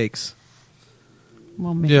Herman cakes.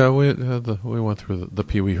 Well, maybe. Yeah, we went through the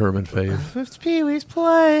Pee Wee Herman phase. It's Pee Wee's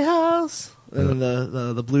Playhouse, and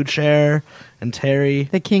then the blue chair and Terry,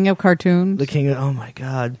 The King of Cartoons. the king. Oh my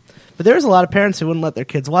god! But there's a lot of parents who wouldn't let their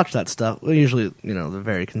kids watch that stuff. Well, usually, the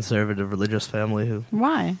very conservative religious family who,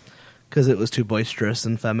 Why? because it was too boisterous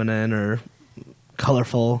and feminine or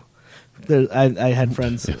colorful. I had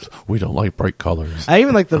friends. Yes, we don't like bright colors. I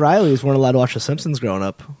even like the Rileys weren't allowed to watch The Simpsons growing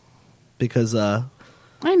up because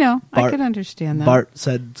I know. I Bart- could understand that. Bart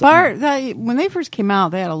said something- Bart, when they first came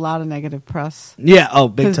out, they had a lot of negative press. Yeah, oh,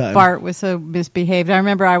 big Because time. Bart was so misbehaved. I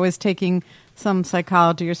remember I was taking some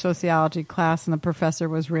psychology or sociology class, and the professor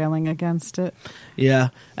was railing against it. Yeah,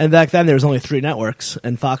 and back then there was only 3 networks,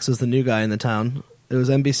 and Fox was the new guy in the town. It was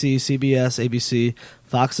NBC, CBS, ABC.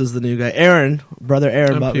 Fox is the new guy. Brother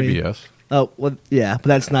Aaron And bought me. PBS. Oh, well, yeah, but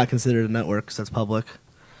that's not considered a network 'cause that's public.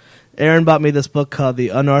 Aaron bought me this book called The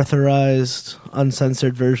Unauthorized,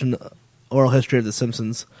 Uncensored Version Oral History of The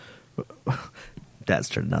Simpsons. Dad's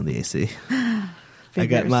turning down the AC. I got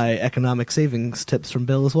Figures. my economic savings tips from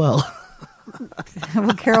Bill as well.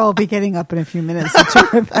 Well, Carol will be getting up in a few minutes. To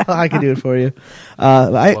turn it back. I can do it for you.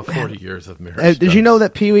 Well, 40 years of marriage. Did you know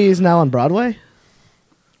that Pee-wee is now on Broadway?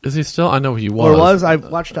 Is he still? I know he was. Or was? I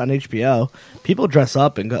watched it on HBO. People dress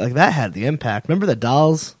up and go, like, that had the impact. Remember the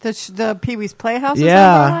dolls? The Pee Wee's Playhouse. Yeah. Is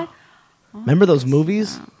on Broadway? Remember those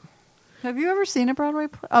movies? Have you ever seen a Broadway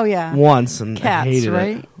play? Oh yeah. Once, and Cats, I hated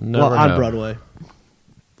right? it. Never well, on have. Broadway.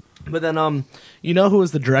 But then, you know who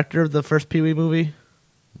was the director of the first Pee-wee movie?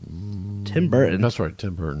 Tim Burton. That's right,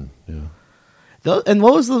 Tim Burton. Yeah. And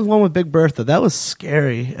what was the one with Big Bertha? That was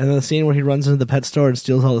scary. And then the scene where he runs into the pet store and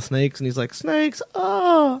steals all the snakes, and he's like, "Snakes,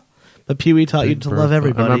 ah!" But Pee-wee taught you Big to Bertha. love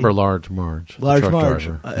everybody. I remember Large Marge. the Large truck Marge.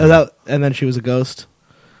 driver. And then she was a ghost.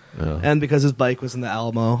 Yeah. And because his bike was in the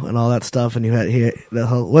Alamo and all that stuff, and the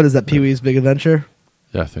whole, what is that, Pee-wee's Big Adventure?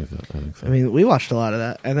 Yeah, I think so. I mean, we watched a lot of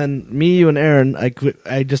that. And then me, you, and Aaron,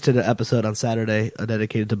 I just did an episode on Saturday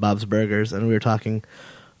dedicated to Bob's Burgers, and we were talking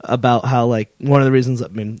about how, like, one of the reasons, I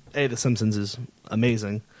mean, The Simpsons is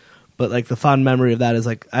amazing, but, like, the fond memory of that is,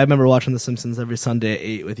 like, I remember watching The Simpsons every Sunday at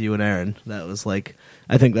 8 with you and Aaron. That was, like,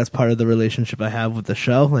 I think that's part of the relationship I have with the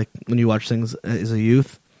show. Like, when you watch things as a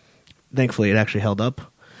youth, thankfully it actually held up.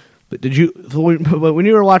 But but when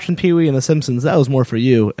you were watching Pee-wee and The Simpsons, that was more for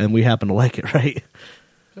you, and we happened to like it, right?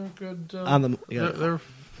 They're good.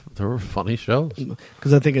 They were funny shows.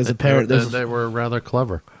 Because I think as a parent, they were rather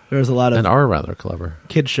clever there's a lot of and are rather clever.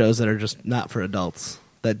 kid shows that are just not for adults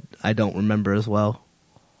that I don't remember as well.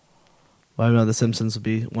 Well, I know The Simpsons would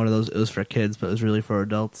be one of those. It was for kids, but it was really for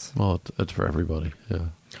adults. Well, it's for everybody. Yeah.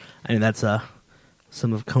 I mean, that's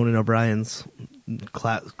some of Conan O'Brien's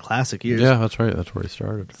classic years. Yeah, that's right. That's where he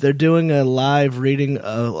started. They're doing a live reading,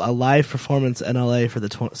 a live performance in LA for the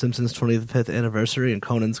Simpsons 25th anniversary, and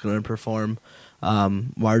Conan's going to perform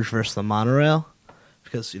Marge vs. the Monorail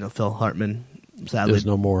because Phil Hartman sadly Is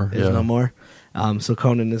no more. Is Yeah. no more. So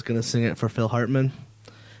Conan is going to sing it for Phil Hartman.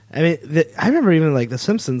 I mean, I remember even like The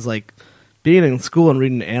Simpsons, like being in school and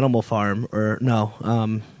reading Animal Farm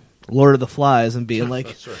Lord of the Flies and being like,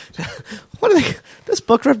 That's right. what are they? This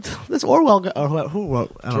book ripped this Orwell guy. Or who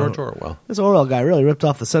wrote? I don't George know. Orwell. This Orwell guy really ripped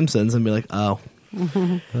off The Simpsons and be like, oh,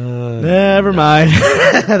 never mind.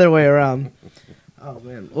 Other way around. Oh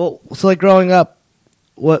man. Well, so like growing up,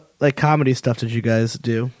 what like comedy stuff did you guys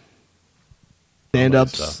do? Stand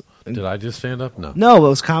ups. Did I just stand up? No. No, it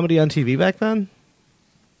was comedy on TV back then.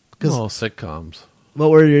 Well, sitcoms.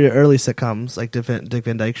 What were your early sitcoms? Like Dick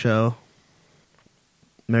Van Dyke Show,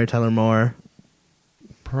 Mary Tyler Moore.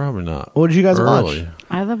 Probably not. What did you guys Early. watch?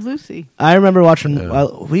 I Love Lucy. I remember watching. Yeah.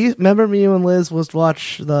 We remember me and Liz was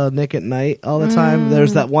watch the Nick at Night all the time.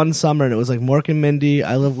 There's that one summer, and it was like Mork and Mindy,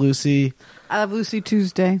 I Love Lucy, I Love Lucy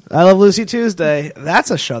Tuesday. I Love Lucy Tuesday. That's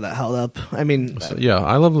a show that held up. I mean, So, yeah,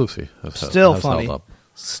 I Love Lucy. Still has funny. held up.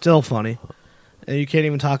 still funny. And you can't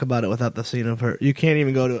even talk about it without the scene of her. You can't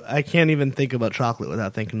even go to. I can't even think about chocolate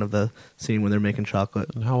without thinking of the scene when they're making chocolate.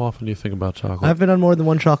 And how often do you think about chocolate? I've been on more than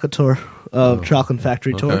one chocolate tour, chocolate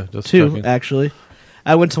factory tour. Okay, just 2 checking. actually.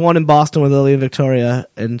 I went to one in Boston with Lily and Victoria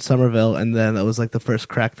in Somerville, and then that was like the first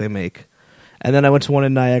crack they make. And then I went to one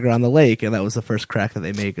in Niagara on the Lake, and that was the first crack that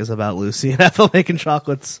they make is about Lucy and Ethel making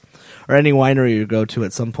chocolates. Or any winery you go to,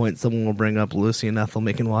 at some point, someone will bring up Lucy and Ethel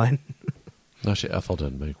making wine. Actually, Ethel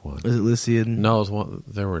didn't make one. Is it Lucy and No, it was one.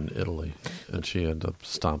 They were in Italy, and she ended up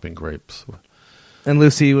stomping grapes. and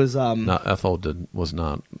Lucy was Not Ethel was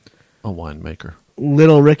not a winemaker.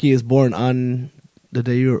 Little Ricky is born on the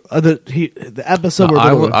day you were the episode No,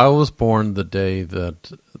 where Little I was born the day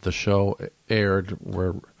that the show aired,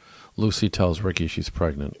 where Lucy tells Ricky she's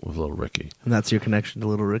pregnant with little Ricky. and that's your connection to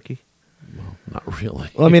Little Ricky. Not really.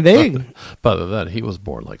 Well, I mean they. But other than that, he was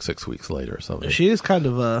born like 6 weeks later. So She is kind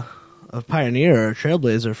of a pioneer, a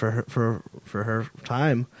trailblazer for her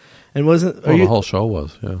time, and wasn't. the whole show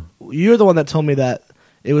was. Yeah. You're the one that told me that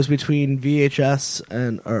it was between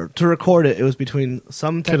VHS or to record it. It was between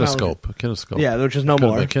some technology. Kinescope. Yeah, which is no Could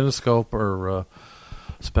more have been Kinescope or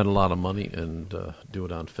spend a lot of money and do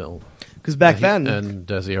it on film. because back then, And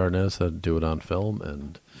Desi Arnaz said do it on film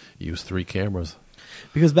and use 3 cameras.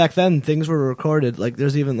 things were recorded. Like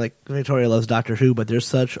there's even like Victoria loves Doctor Who, but there's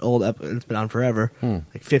such old. It's been on forever,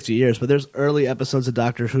 like 50 years. But there's early episodes of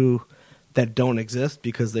Doctor Who that don't exist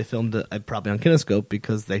because they filmed it probably on Kinescope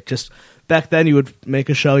because they just back then you would make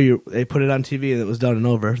a show, they put it on TV and it was done and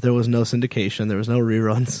over. There was no syndication, there was no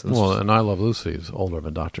reruns. It was Well, just- and I Love Lucy is older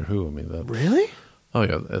than Doctor Who. I mean, that. really? Oh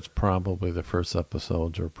yeah, it's probably the first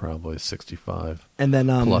episodes are probably 65 And then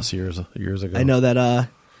plus years ago. I know that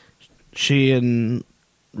she and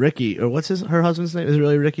Ricky, or what's her husband's name? Is it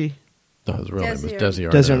really Ricky? No, his real name is Desi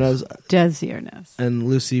Desi Arnaz. Desi Arnaz Desi Arnaz. and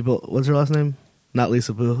Lucy. What's her last name? Not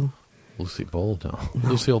Lisa Boo. Lucy Ball, no.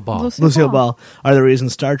 Lucille Ball. Lucille Ball are the reason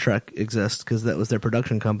Star Trek exists, because that was their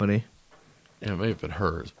production company. Yeah, it may have been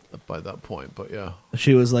hers by that point, but yeah.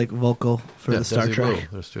 She was like vocal for the Star Desi Trek. Boo,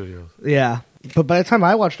 their studios. Yeah, but by the time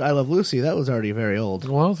I watched I Love Lucy, that was already very old.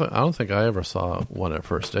 Well, I don't think I ever saw when it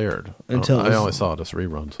first aired. Until it I was- only saw it as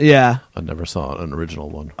reruns. Yeah. I never saw an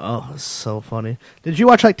original one. Oh, it's so funny. Did you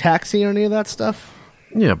watch like Taxi or any of that stuff?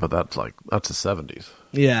 Yeah, but that's the 70s.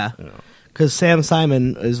 Yeah, You know. because Sam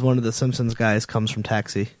Simon is one of the Simpsons guys, comes from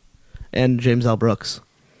Taxi, and James L. Brooks.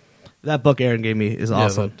 That book Aaron gave me is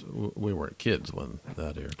awesome. Yeah, we weren't kids when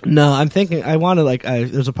that aired. No, I'm thinking I want to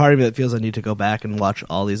there's a part of me that feels I need to go back and watch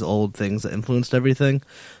all these old things that influenced everything.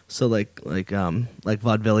 So like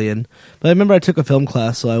Vaudevillian. But I remember I took a film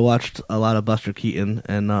class, so I watched a lot of Buster Keaton,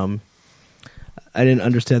 and I didn't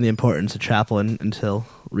understand the importance of Chaplin until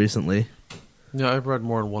recently. Yeah, I've read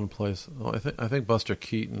more in one place. Oh, I think Buster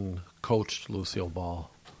Keaton coached Lucille Ball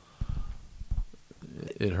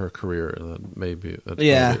in her career, and maybe that's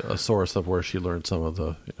Yeah. probably a source of where she learned some of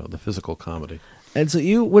the the physical comedy. And so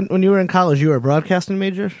you, when you were in college, you were a broadcasting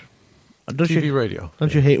major. Don't TV you radio.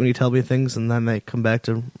 Don't you hate when you tell me things and then they come back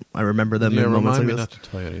to I remember them Yeah, in moments remind like me this? not to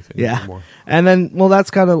tell you anything Yeah, anymore. and then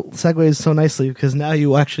that's kind of segues so nicely because now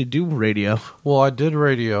you actually do radio. Well, I did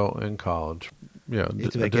radio in college. Yeah, You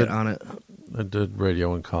have to I make did. it on it. I did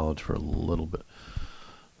radio in college for a little bit.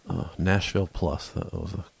 Nashville Plus. That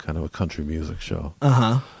was a kind of a country music show.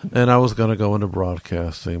 Uh-huh. And I was going to go into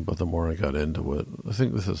broadcasting, but the more I got into it, I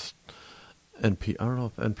think this is NPR. I don't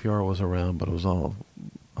know if NPR was around, but it was all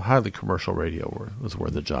highly commercial radio was where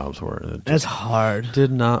the jobs were. And it That's just hard.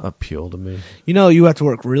 did not appeal to me. You have to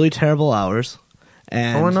work really terrible hours,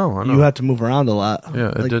 and Oh, I know. you have to move around a lot.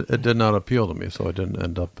 Yeah, Like, it did not appeal to me, so I didn't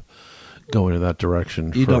end up going in that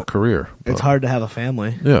direction You for a don't- career. It's But- hard to have a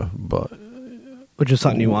family, Yeah, but which is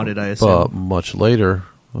something you wanted, I assume. But much later,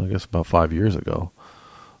 I guess about 5 years ago,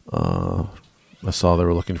 I saw they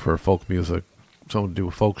were looking for folk music, someone to do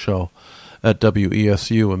a folk show at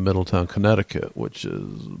WESU in Middletown, Connecticut, which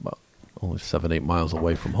is about only 7-8 miles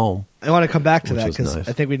away from home. I want to come back to Which that is because nice.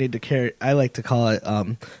 I think we need to carry. I like to call it.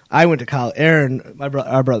 I went to college. Aaron, my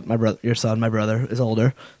brother, your son, my brother is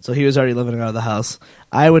older, so he was already living out of the house.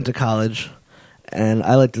 I went to college, and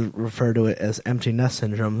I like to refer to it as empty nest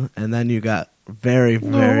syndrome. And then you got very,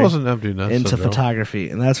 No, very it wasn't empty nest into syndrome. photography,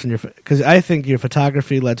 and that's when because I think your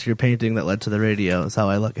photography led to your painting that led to the radio. Is how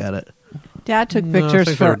I look at it. Dad took No, I pictures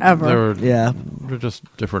think they're- forever. Yeah, They're just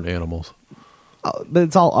different animals. but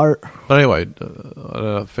it's all art. But anyway,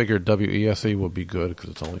 I figured WESE would be good because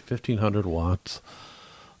it's only 1,500 watts.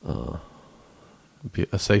 Be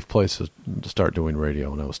a safe place to start doing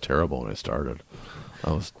radio, and I was terrible when I started.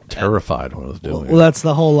 I was terrified when I was doing Well, it. that's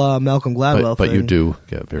the whole Malcolm Gladwell But thing. you do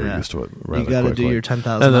get very Yeah. used to it rather You got to do quickly. your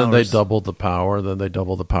 10,000 And then they hours. doubled the power, then they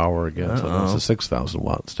doubled the power again, so now it's Uh-oh. a 6,000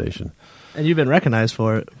 watt station. And you've been recognized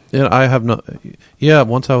for it. Yeah, I have no. Yeah,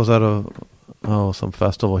 once I was at some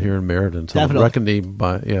festival here in Meriden. Someone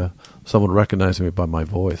recognized me by my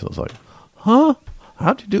voice. I was like, "Huh?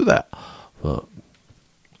 How'd you do that?"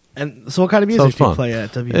 And so, what kind of So music it's do you fun. play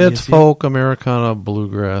at WESU? It's folk, Americana,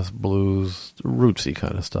 bluegrass, blues, rootsy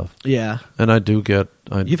kind of stuff. Yeah, And I do get.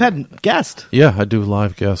 you've had guests. Yeah, I do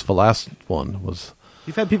live guests. The last one was.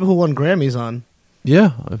 You've had people who won Grammys on.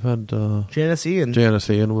 Yeah, I've had Janice Ian, Janice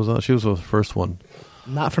Ian was on. She was the first one.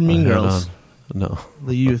 not from Mean I had Girls. on. No.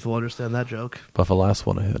 The youth will understand that joke. But for the last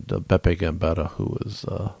one, I had Beppe Gambetta, who is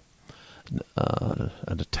an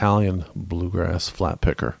Italian bluegrass flat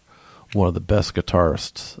picker, one of the best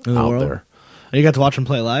guitarists In the out world? there. And you got to watch him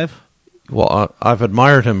play live? Well, I've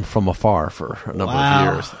admired him from afar for a number Wow.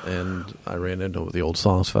 of years, and I ran into the Old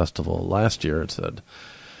Songs Festival last year and said,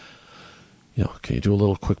 can you do a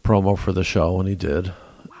little quick promo for the show? And he did.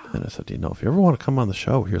 And I said, if you ever want to come on the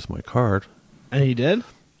show, here's my card. And he did?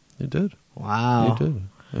 He did. Wow. He did.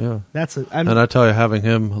 Yeah. That's it. And I tell you, having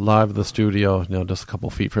him live in the studio, just a couple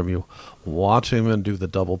feet from you, watching him do the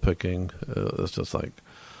double picking, it's just like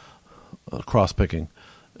cross picking.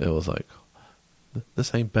 It was like,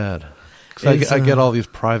 this ain't bad. 'Cause I get all these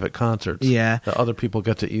private concerts Yeah. that other people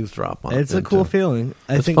get to eavesdrop on. It's a cool feeling.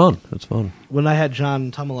 I It's think fun. It's fun. when I had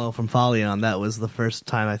John Tumalo from Folly on, that was the first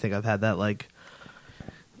time I think I've had that. Like,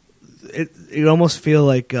 you almost feel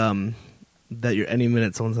like that you're any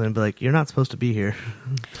minute someone's going to be like, "You're not supposed to be here."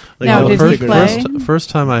 Like, Now, no did one's he figured play? it out. First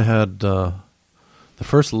time I had the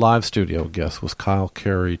first live studio guest was Kyle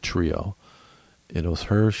Carey Trio. It was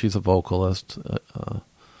her. She's a vocalist.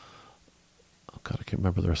 God, I can't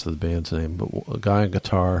remember the rest of the band's name, but a guy on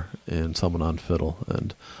guitar and someone on fiddle,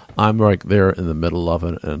 and I'm right there in the middle of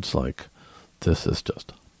it, and it's like, this is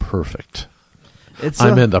just perfect.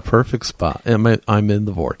 I'm in the perfect spot. I'm in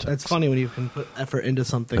the vortex. It's funny when you can put effort into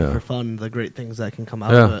something Yeah. for fun, the great things that can come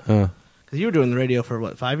out of it. Yeah. Because you were doing the radio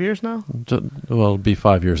for, 5 years now? Well, it'll be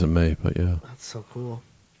 5 years in May, but yeah. That's so cool.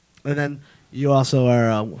 And then you also are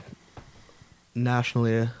a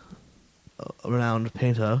nationally renowned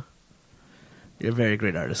painter. You're a very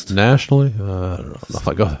great artist. Nationally? I don't know if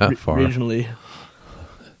I go that far. Regionally.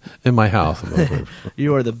 In my house.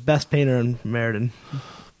 You are the best painter in Meriden.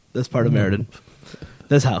 This part of Meriden.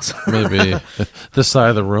 This house. Maybe this side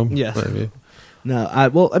of the room. Yes. Maybe. No,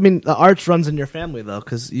 the arts runs in your family, though,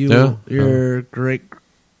 because your great...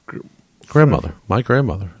 Grandmother. My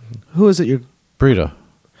grandmother. Who is it? Your Brita.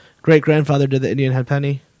 great-grandfather did the Indian Head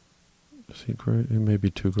Penny? Is he great? He may be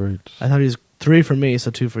 2 greats. I thought he was 3 for me,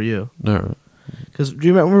 so 2 for you. No. Because do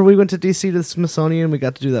you remember we went to D.C. to the Smithsonian? We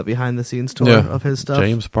got to do that behind-the-scenes tour of his stuff.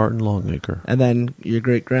 James Barton Longacre. And then your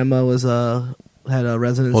great-grandma was had a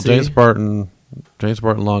residency. Well, James Barton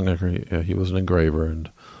Longacre, he was an engraver, and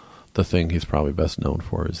the thing he's probably best known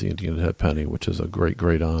for is the Indian Head Penny, which is a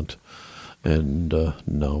great-great-aunt. And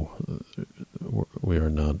no, we are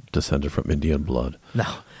not descended from Indian blood. No.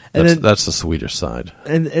 And That's the Swedish side.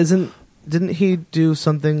 And didn't he do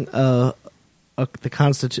something, not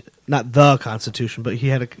the Constitution, but he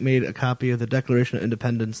had made a copy of the Declaration of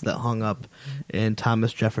Independence that hung up in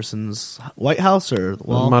Thomas Jefferson's White House or the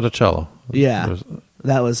wall? Monticello. Yeah,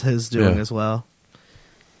 that was his doing Yeah. as well.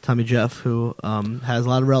 Tommy Jeff, who has a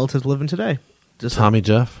lot of relatives living today. Tommy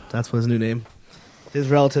Jeff? That's his new name. His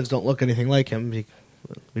relatives don't look anything like him. We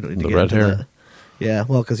don't need to The get red into hair? that. Yeah,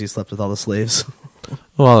 well, because he slept with all the slaves.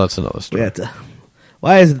 Well, that's another story.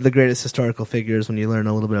 Why is it the greatest historical figures, when you learn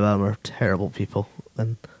a little bit about them, are terrible people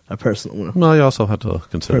and a personal? Well, you also have to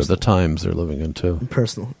consider Personal. the times they're living in, too.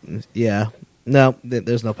 Personal, yeah. No,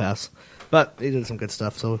 there's no pass. But he did some good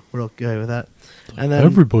stuff, so we're okay with that. And then,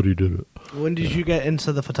 Everybody did it. when did you get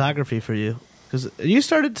into the photography for you? Because you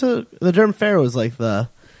started the Durham Fair was like the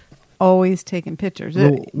Always taking pictures.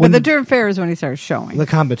 Well, But the Durham Fair is when he started showing.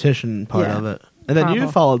 competition part Yeah. of it. And then you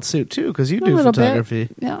Probably. followed suit, too, because you A do little bit. photography.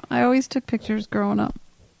 Yeah, I always took pictures growing up.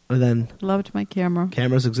 And then Loved my camera.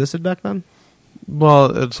 cameras existed back then?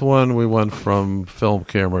 Well, it's when we went from film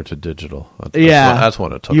camera to digital. That's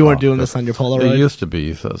when it took You weren't off, doing 'cause this on your Polaroid? It used to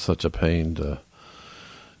be such a pain to,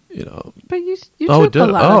 But you Oh, took it did. a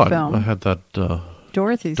lot of film. I had that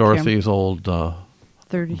Dorothy's old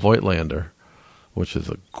 30. Voigtlander, which is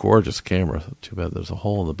a gorgeous camera. Too bad there's a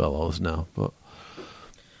hole in the bellows now. But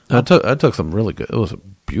I took some really good. It was a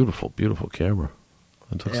beautiful, beautiful camera.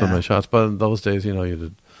 I took so Yeah. many shots. But in those days,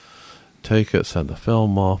 you'd take it, send the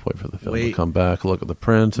film off, wait for the film to come back, look at the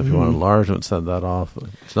prints. If you want to enlarge it, send that off.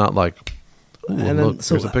 It's not like, ooh, And look, then,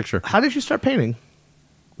 so here's a picture. How did you start painting?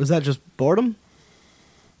 Was that just boredom?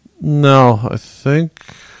 No,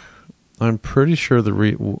 I'm pretty sure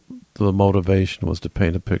the motivation was to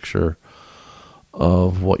paint a picture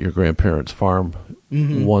of what your grandparents' farm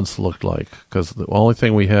once looked like. Because the only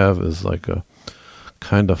thing we have is like a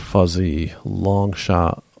kind of fuzzy, long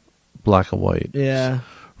shot, black and white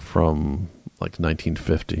from like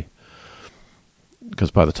 1950.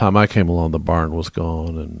 Because by the time I came along, the barn was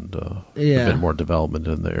gone and there'd been more development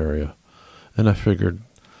in the area. And I figured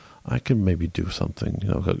I could maybe do something,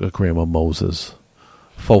 a Grandma Moses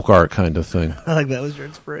folk art kind of thing. I think that was your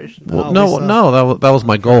inspiration. Well, no, that was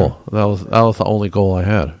my goal. That was the only goal I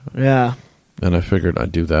had. Yeah. And I figured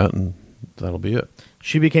I'd do that, and that'll be it.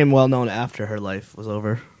 She became well known after her life was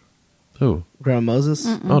over. Who? Grandma Moses?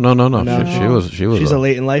 Oh, no. No. She was. She's a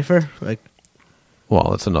late in lifer? Well,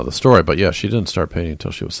 that's another story, but yeah, she didn't start painting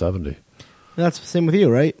until she was 70. That's the same with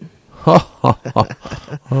you, right? Oh,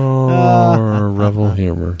 revel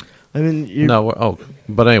humor. I mean,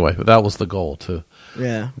 but anyway, that was the goal, to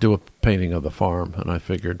yeah. do a painting of the farm, and I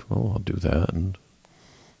figured, well, I'll do that, and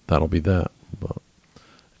that'll be that. But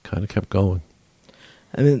it kind of kept going.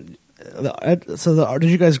 I mean, did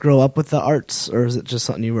you guys grow up with the arts, or is it just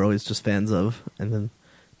something you were always just fans of, and then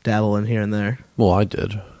dabble in here and there? Well, I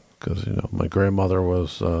did, because my grandmother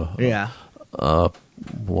was one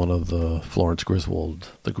of the Florence Griswold,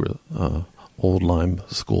 old Lyme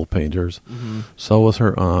school painters. Mm-hmm. So was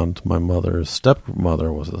her aunt. My mother's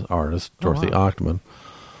stepmother was an artist, Dorothy Ochtman.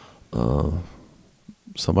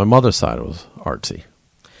 So my mother's side was artsy.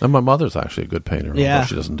 And my mother's actually a good painter, although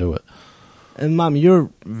she doesn't do it. And Mom,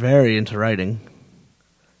 you're very into writing.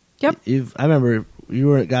 Yep. I remember you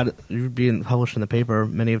were being published in the paper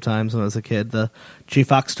many of times when I was a kid. The G.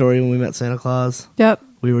 Fox story when we met Santa Claus. Yep.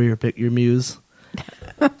 We were your muse.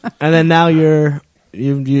 And then now you're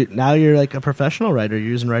like a professional writer. You're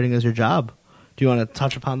using writing as your job. Do you want to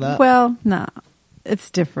touch upon that? Well, no, it's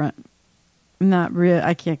different. Not real.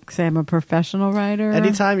 I can't say I'm a professional writer.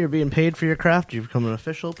 Anytime you're being paid for your craft, you become an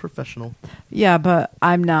official professional. Yeah, but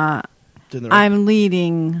I'm not. Doing the right- I'm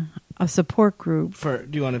leading a support group. Do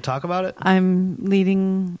you want to talk about it?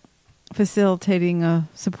 I'm facilitating a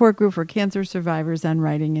support group for cancer survivors on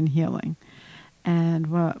writing and healing. And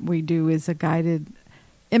what we do is a guided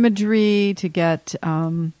imagery to get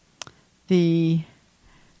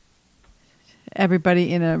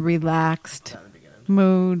everybody in a relaxed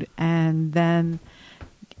mood, and then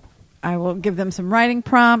I will give them some writing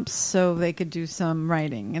prompts so they could do some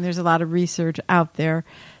writing. And there's a lot of research out there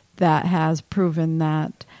that has proven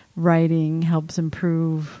that writing helps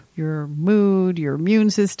improve your mood, your immune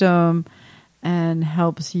system, and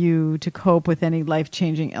helps you to cope with any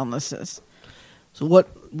life-changing illnesses. So what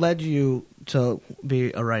led you to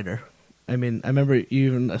be a writer? I mean, I remember you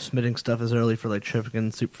even submitting stuff as early for like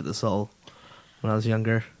Chicken Soup for the Soul when I was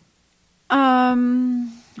younger.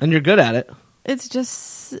 And you're good at it. It's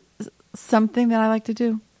just something that I like to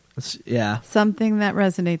do. Yeah. Something that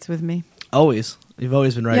resonates with me. Always. You've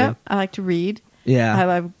always been writing. Yep. I like to read.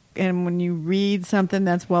 Yeah. And when you read something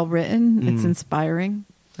that's well written, it's inspiring.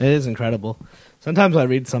 It is incredible. Sometimes I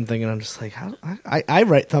read something and I'm just like, I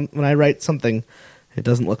write when I write something, it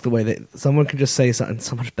doesn't look the way that someone could just say something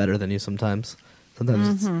so much better than you. Sometimes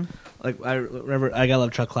it's like I remember I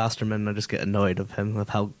love Chuck Klosterman, and I just get annoyed of him with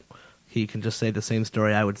how he can just say the same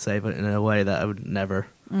story I would say, but in a way that I would never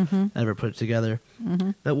ever put it together.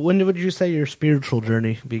 Now, when would you say your spiritual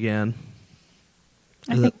journey began?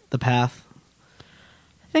 Is it the path?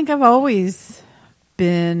 I think I've always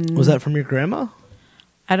been. Was that from your grandma?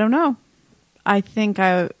 I don't know. I think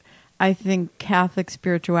Catholic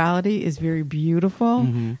spirituality is very beautiful,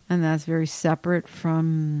 and that's very separate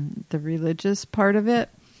from the religious part of it.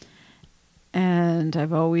 And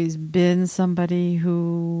I've always been somebody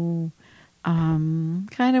who kind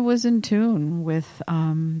of was in tune with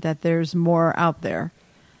that there's more out there.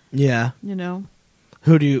 Yeah. You know?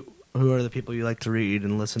 Who are the people you like to read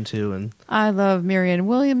and listen to? And I love Marianne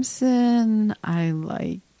Williamson. I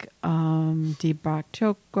like Deepak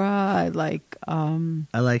Chopra.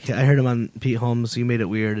 I heard him on Pete Holmes. You Made It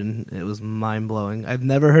Weird, and it was mind blowing. I've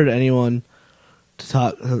never heard anyone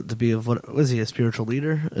to be what was he, a spiritual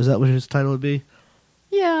leader? Is that what his title would be?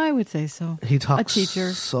 Yeah, I would say so. He talks a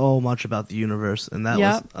teacher. So much about the universe, and that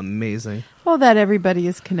was amazing. Well, that everybody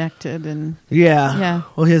is connected, and yeah.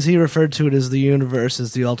 Well, he referred to it as the universe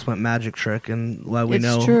is the ultimate magic trick, and while we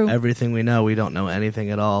know everything we know, we don't know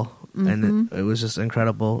anything at all. And it was just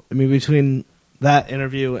incredible. I mean, between that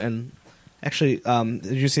interview and actually,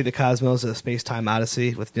 did you see the Cosmos, a Space-Time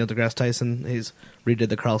Odyssey with Neil deGrasse Tyson? He's redid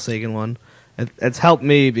the Carl Sagan one. It's helped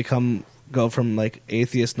me go from like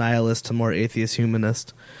atheist nihilist to more atheist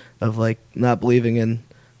humanist, of like not believing in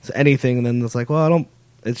anything. And then it's like, well,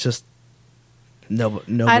 it's just no.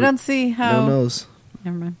 I don't see how. No one knows.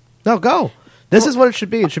 Never mind. No, go. This is what it should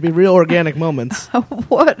be. It should be real organic moments.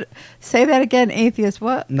 What? Say that again. Atheist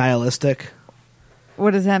what? Nihilistic.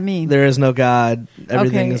 What does that mean? There is no God.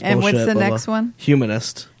 Everything is bullshit. And what's the next one?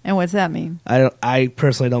 Humanist. And what's that mean? I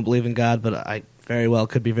personally don't believe in God, but I very well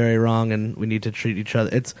could be very wrong, and we need to treat each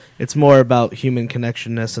other. It's more about human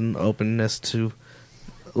connectionness and openness to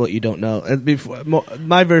what you don't know.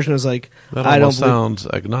 My version is like that almost sounds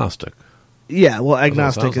agnostic. Yeah, well,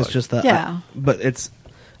 agnostic is like. Just that. Yeah, but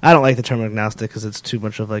I don't like the term agnostic because it's too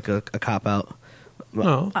much of like a cop out.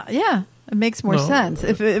 No. Yeah, it makes more sense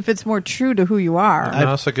if it's more true to who you are.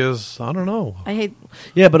 Agnostic is I don't know. I hate.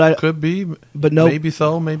 Yeah, but I could be, but no, maybe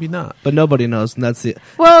so, maybe not. But nobody knows, and that's the.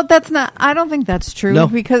 Well, that's not. I don't think that's true. No,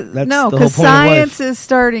 because science is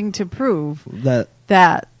starting to prove that.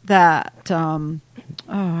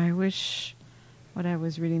 I wish what I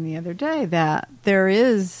was reading the other day that there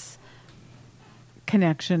is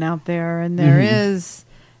connection out there, and there is.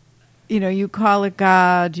 You call it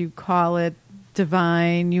God, you call it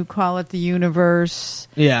divine, you call it the universe,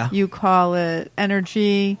 you call it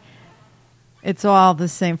energy. It's all the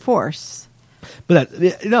same force. But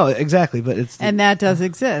exactly. But that does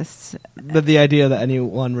exist. But the idea that any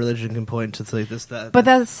one religion can point to like this, that. But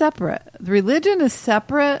that's separate. Religion is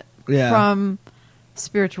separate from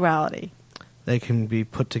spirituality. They can be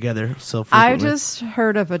put together so frequently. I just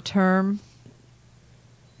heard of a term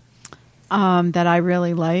that I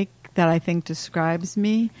really like, that I think describes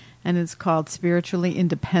me, and it's called spiritually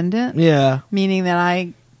independent. Yeah. Meaning that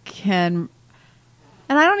I can,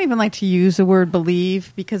 and I don't even like to use the word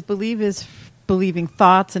believe, because believe is believing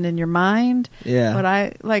thoughts and in your mind. Yeah. But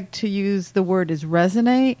I like to use the word is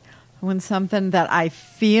resonate. When something that I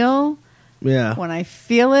feel, Yeah. when I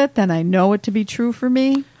feel it, then I know it to be true for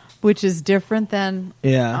me, which is different than,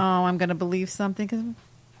 Yeah. oh, I'm going to believe something.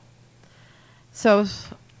 So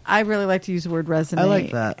I really like to use the word resonate. I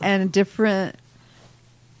like that. And different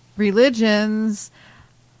religions,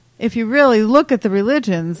 if you really look at the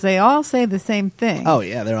religions, they all say the same thing. Oh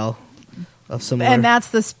yeah, they're all of similar. And that's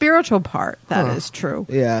the spiritual part that is Huh. true.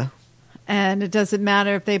 yeah. And it doesn't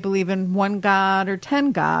matter if they believe in one God or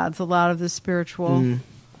 10 gods. A lot of the spiritual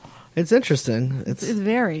It's interesting. It's is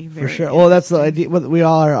very, very for sure. Well, that's the idea. What we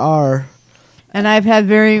all are. And I've had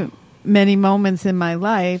very many moments in my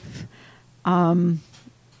life.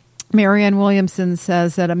 Marianne Williamson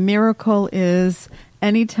says that a miracle is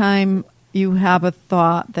anytime you have a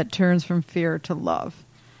thought that turns from fear to love.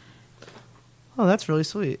 Oh, that's really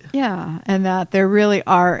sweet. Yeah, and that there really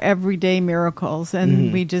are everyday miracles,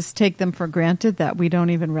 and we just take them for granted that we don't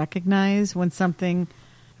even recognize when something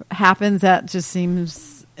happens that just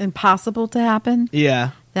seems impossible to happen.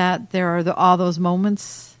 Yeah. That there are all those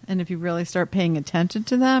moments, and if you really start paying attention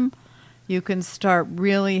to them, you can start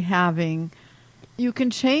really having. You can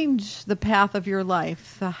change the path of your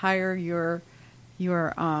life the higher your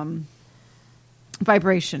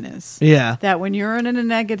vibration is. Yeah. That when you're in a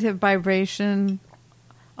negative vibration,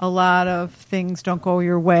 a lot of things don't go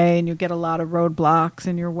your way, and you get a lot of roadblocks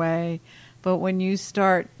in your way. But when you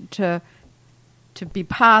start to be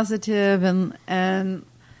positive and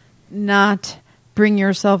not bring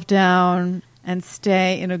yourself down and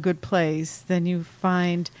stay in a good place, then you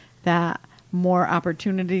find that more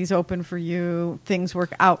opportunities open for you, things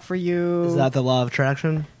work out for you. Is that the law of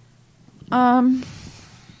attraction?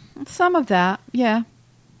 Some of that, yeah.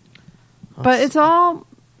 But it's all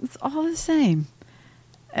the same.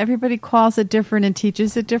 Everybody calls it different and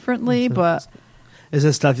teaches it differently, but Is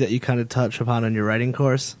this stuff that you kind of touch upon in your writing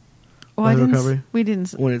course? well, I Life didn't, recovery? we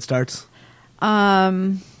didn't. When it starts?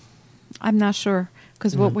 I'm not sure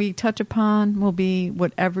because what we touch upon will be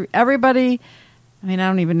what everybody. I mean, I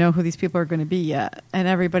don't even know who these people are going to be yet, and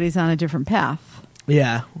everybody's on a different path.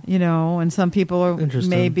 Yeah. You know, and some people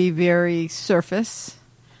Interesting. may be very surface,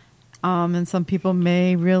 and some people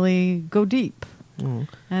may really go deep.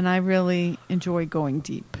 And I really enjoy going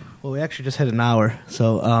deep. Well, we actually just hit an hour,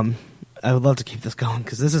 so I would love to keep this going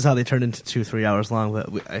because this is how they turn into 2-3 hours long.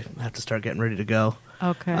 But I have to start getting ready to go.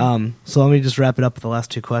 Okay. So let me just wrap it up with the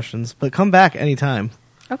last 2 questions. But come back anytime.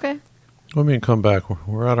 Okay. What do you mean come back?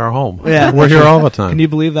 We're at our home. Yeah, We're here all the time. Can you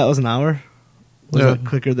believe that was an hour? Was Yeah. that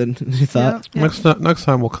quicker than you thought? Yeah. Next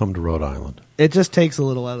time we'll come to Rhode Island. It just takes a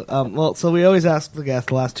little while. Well, so we always ask the guest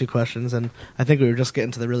the last 2 questions, and I think we were just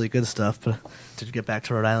getting to the really good stuff. But to get back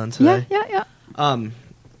to Rhode Island today, Yeah.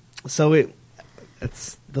 So it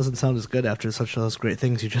doesn't sound as good after such those great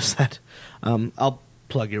things you just said. I'll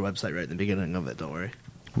plug your website right in the beginning of it. Don't worry.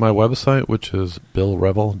 My website, which is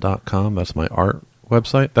billrevel.com, that's my art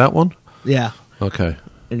website. That one? Yeah, Okay.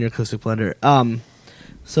 in your acoustic blender.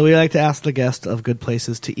 So we like to ask the guest of good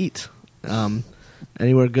places to eat.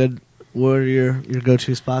 Anywhere good? What are your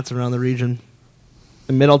go-to spots around the region?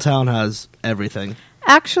 And Middletown has everything.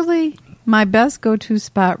 Actually, my best go-to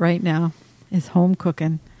spot right now is home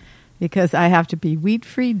cooking because I have to be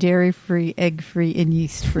wheat-free, dairy-free, egg-free, and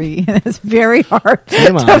yeast-free. And it's very hard.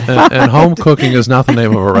 Come on. And home cooking is not the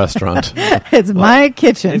name of a restaurant. It's my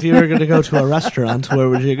kitchen. If you were going to go to a restaurant, where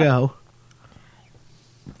would you go?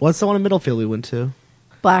 What's the one in Middlefield we went to?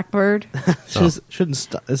 Blackbird. This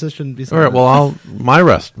shouldn't be. All right, well, my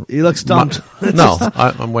rest. You look stumped. No,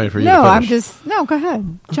 I'm waiting for you No, to I'm finish. just... No, go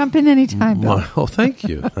ahead. Jump in anytime, Bill. Oh, thank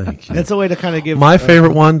you. Thank you. It's a way to kind of give My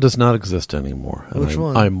favorite one does not exist anymore. And Which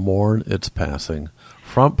one? I mourn its passing.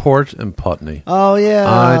 Front Porch in Putney. Oh yeah,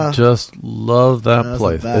 I just love that That was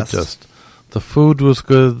place. the best. The food was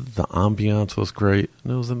good. The ambiance was great.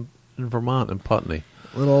 And it was in Vermont in Putney.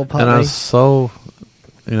 little And I Putney. was so,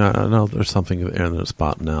 I know there's something in the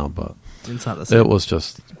spot now, but It's not the same. it was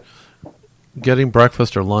just getting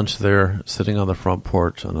breakfast or lunch there, sitting on the front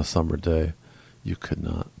porch on a summer day. You could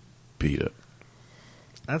not beat it.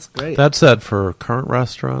 That's great. That said, for current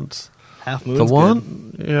restaurants, Half Moon's the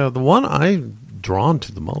good. one I'm drawn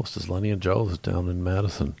to the most is Lenny and Joe's down in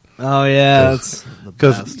Madison. Oh yeah, that's the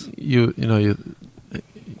Because best. you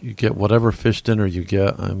get whatever fish dinner you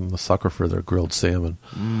get. I'm a sucker for their grilled salmon.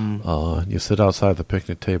 You sit outside the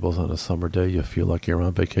picnic tables on a summer day. You feel like you're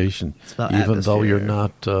on vacation, It's about even though you're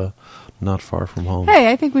atmosphere. not far from home.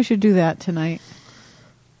 Hey, I think we should do that tonight.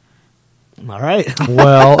 All right.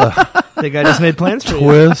 Well, I think I just made plans for you.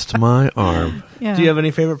 twist my arm. Yeah. Do you have any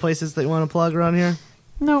favorite places that you want to plug around here?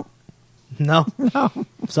 No. No.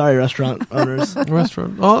 Sorry, restaurant owners.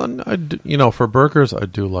 Restaurant. Oh, and for burgers, I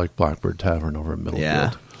do like Blackbird Tavern over in Middlefield.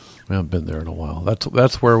 Yeah. We haven't been there in a while.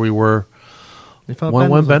 That's where we were You thought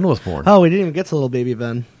when Ben was born. Oh, we didn't even get to little baby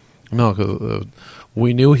Ben. No, because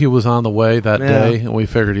we knew he was on the way that Yeah. day, and we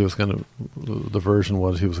figured he was going to. The version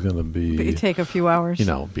was he was going to But you be, take a few hours.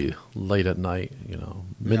 be late at night.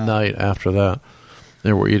 Midnight after that.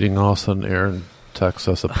 And we're eating. All of a sudden, Aaron texts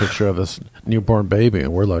us a picture of his newborn baby,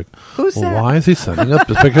 and we're like, Who's well, that? why is he sending up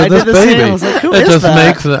this picture I of this did the same. baby? I was like, who it is just that?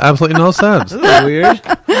 makes absolutely no sense. Isn't that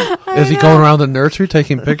weird? Is he going around the nursery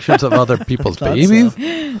taking pictures of other people's Thought babies?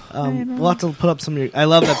 so. We'll have to put up some of your... I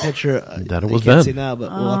love that picture. That it you was can't Ben. see now, but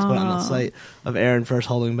we'll have to put it on the site of Aaron first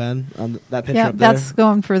holding Ben. That picture Yeah, up there. that's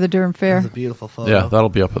going for the Durham Fair. That's a beautiful photo. Yeah, that'll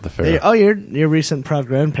be up at the fair. Oh, you're recent proud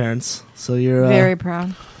grandparents, so you're Very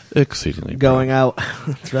proud. Exceedingly going out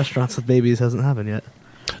to restaurants with babies hasn't happened yet.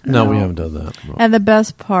 No, we No. haven't done that. And the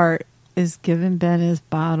best part is giving Ben his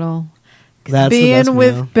bottle. 'Cause That's the best being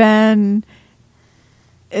with meal. Ben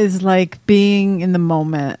is like being in the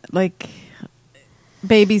moment. Like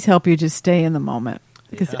babies help you just stay in the moment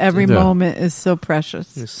because have to. every Yeah. moment is so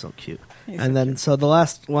precious. He's so cute. He's And so then, cute. so the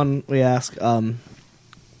last one we ask,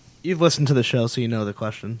 you've listened to the show, so you know the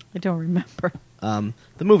question. I don't remember.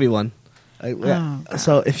 The movie one. God.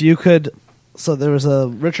 So if you could, so there was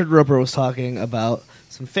Richard Roper was talking about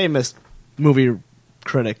some famous movie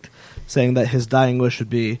critic saying that his dying wish would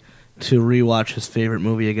be to rewatch his favorite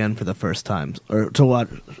movie again for the first time, or to watch.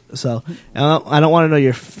 So I don't want to know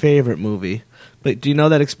your favorite movie, but do you know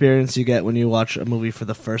that experience you get when you watch a movie for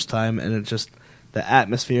the first time and it just the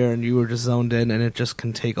atmosphere and you were just zoned in and it just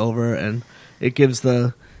can take over and it gives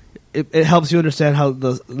it helps you understand how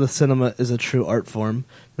the cinema is a true art form.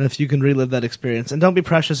 And if you can relive that experience, and don't be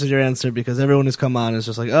precious as your answer because everyone who's come on is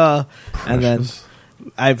just like, and then Precious.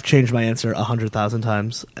 I've changed my answer 100,000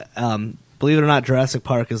 times. Believe it or not, Jurassic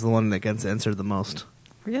Park is the one that gets answered the most.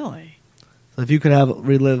 Really? So if you could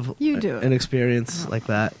relive You do it. an experience like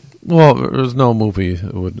that, Well, there's no movie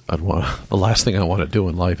I'd want. The last thing I want to do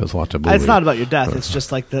in life is watch a movie. it's not about your death. It's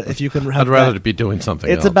just like if you can have I'd rather that- be doing something.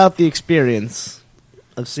 It's else. about the experience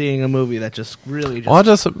of seeing a movie that just really. Well,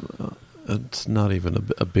 it's not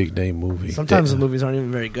even a big name movie. Sometimes the movies aren't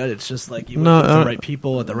even very good. It's just like you No, went with the right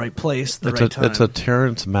people at the right place, the right time. It's a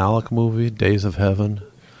Terrence Malick movie, Days of Heaven,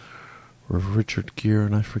 with Richard Gere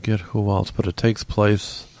and I forget who else, but it takes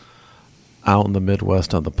place out in the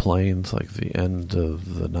Midwest on the plains, like the end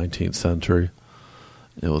of the 19th century.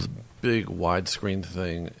 It was a big widescreen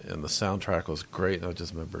thing, and the soundtrack was great. I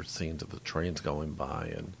just remember scenes of the trains going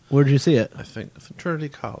by, and Where did you see it? I think Trinity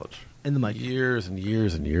College. In the mic. Years and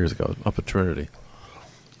years and years ago, up at Trinity.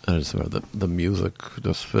 And I just remember the music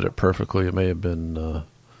just fit it perfectly. It may have been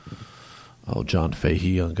John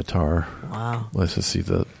Fahey on guitar. Wow. Nice to see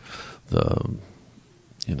the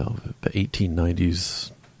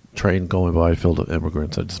 1890s train going by filled with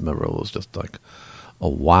immigrants. I just remember it was just like a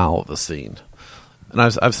wow of a scene. And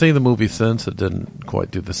I've seen the movie since. It didn't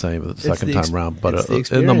quite do the same the second the time around, but it's the in the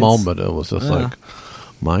experience. moment it was just Yeah. like,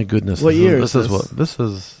 my goodness, What year is this? this?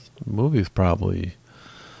 The movie's probably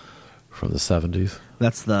from the 70s,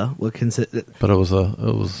 That's but it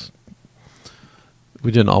was. We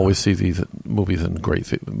didn't always see these movies in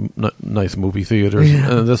great, nice movie theaters.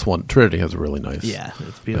 Yeah. And this one, Trinity, has a really nice, it's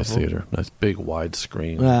nice beautiful. theater, nice big wide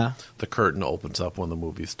screen. Yeah. The curtain opens up when the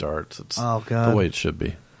movie starts. It's Oh, God. the way it should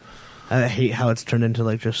be. I hate how it's turned into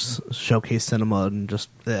like just showcase cinema and just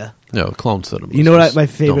Clone cinema. You know what? My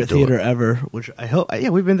favorite Don't do theater it. ever, which I hope,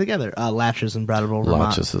 we've been together. Latches in Brattleboro, Vermont.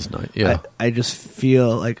 Latches is nice. Yeah. I just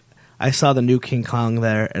feel like I saw the new King Kong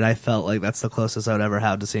there, and I felt like that's the closest I would ever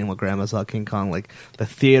have to seeing what Grandma saw King Kong. Like the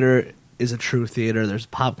theater is a true theater. There's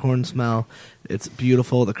popcorn smell. It's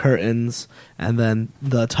beautiful. The curtains, and then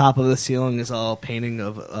the top of the ceiling is all painting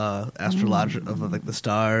of astrological of like the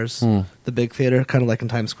stars. The big theater, kind of like in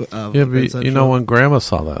Times Square. Yeah, but you know when Grandma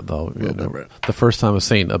saw that though, Little different. the first time I was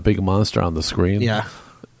seeing a big monster on the screen. Yeah,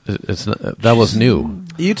 it's not, that was new.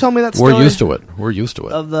 you told me that story. We're used to it. We're used to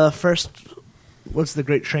it. Of the first, what's the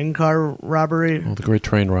Great Train Car Robbery, Oh, the Great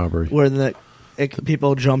Train Robbery. where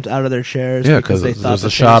people jumped out of their chairs. Yeah, because because they thought there's the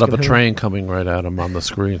a shot trains of a could hit train coming right at them on the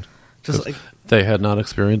screen. Just 'Cause like they had not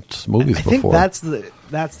experienced movies I think before. that's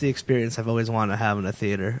the experience I've always wanted to have in a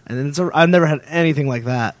theater, and I've never had anything like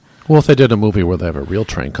that. Well, if they did a movie where they have a real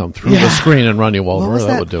train come through Yeah. the screen and run you What over, was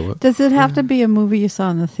that that? would do it. Does it have to be a movie you saw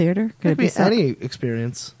in the theater? Could be some- any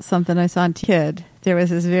experience. something I saw on Kid? There was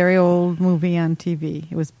this very old movie on TV.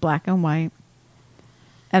 It was black and white,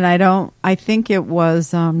 and I think it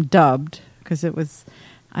was dubbed because it was.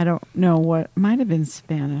 I don't know what might have been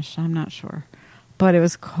Spanish. I'm not sure, but it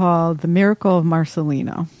was called The Miracle of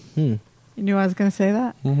Marcelino. You knew I was going to say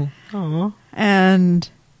that, Oh, and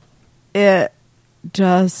it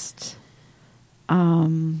just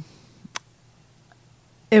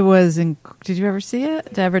It was in. Did you ever see it?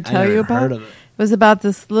 Did I ever tell never you about heard it? of it. It was about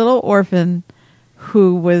this little orphan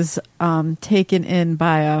who was taken in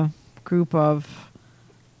by a group of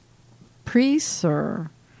priests or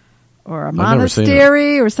a never seen it.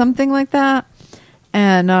 monastery or something like that.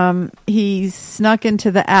 And he snuck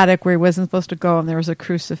into the attic where he wasn't supposed to go, and there was a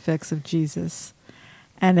crucifix of Jesus.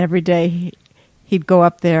 And every day he'd go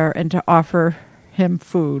up there and to offer him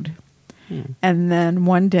food. And then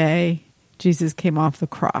one day Jesus came off the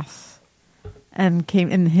cross, and him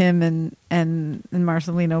and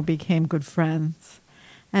Marcelino became good friends.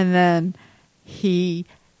 And then he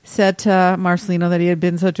said to Marcelino that he had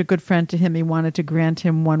been such a good friend to him, he wanted to grant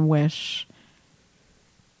him one wish.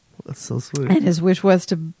 That's so sweet. And his wish was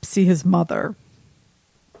to see his mother.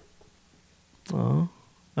 Oh,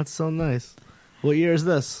 that's so nice. What year is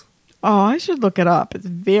this? Oh, I should look it up. It's a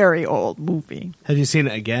very old movie. Have you seen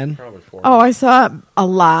it again? Probably 4. Oh, I saw it a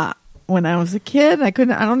lot when I was a kid. I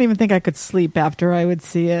don't even think I could sleep after I would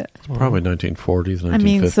see it. Probably 1940s, 1950s. I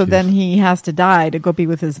mean, so then he has to die to go be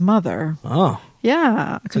with his mother. Oh,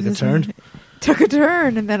 Yeah. Took a turn? Took a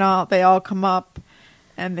turn, and then they all come up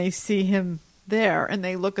and they see him there, and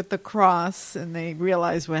they look at the cross and they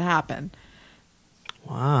realize what happened.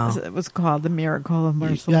 wow. It was called The Miracle of You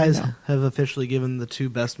Marcelino. guys have officially given the 2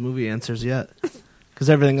 best movie answers yet. Because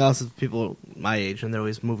everything else is people my age, and they're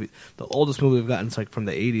always movie. The oldest movie we've gotten is like from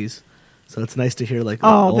the 80s. So it's nice to hear like the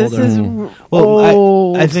Oh, older. this is Well,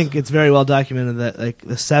 old. I think it's very well documented that like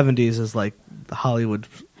the 70s is like the Hollywood,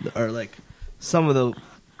 or like some of the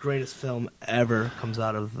greatest film ever comes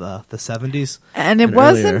out of the 70s. And it and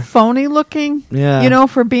wasn't earlier. phony looking, Yeah.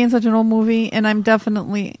 for being such an old movie. And I'm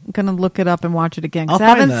definitely going to look it up and watch it again. 'Cause I'll I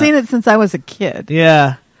haven't find that. seen it since I was a kid.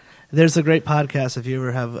 Yeah. There's a great podcast if you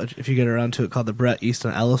ever if you get around to it, called the Bret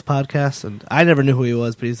Easton Ellis podcast, and I never knew who he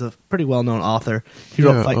was, but he's a pretty well known author. He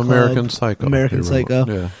wrote Yeah, Fight Club, American Psycho. American He wrote, Psycho,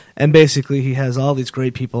 yeah. and basically he has all these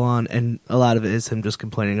great people on, and a lot of it is him just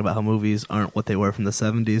complaining about how movies aren't what they were from the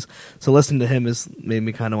 70s. So listening to him has made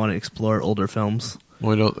me kind of want to explore older films.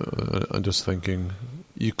 Well, I'm just thinking,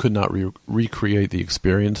 you could not recreate the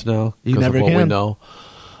experience now You because never of what we can. know.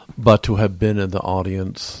 But to have been in the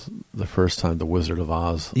audience the first time The Wizard of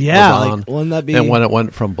Oz Yeah, was like, on, wouldn't that be and when it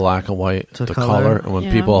went from black and white to to color? color, and when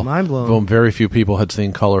Yeah. Mind blown. when very few people had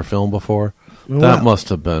seen color film before, Well, that must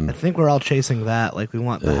have been. I think we're all chasing that. Like we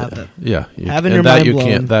want to have that Yeah, Having and your that mind you blown.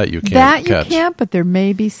 can't. That you can't That catch. you can't, but there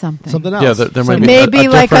may be something. something else. Yeah, there may So be Maybe a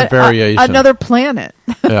like different variation. another planet.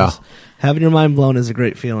 Yeah, having your mind blown is a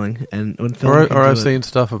great feeling, and when film or can I've do it- seen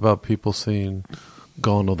stuff about people seeing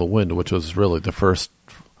Gone with the Wind, which was really the first.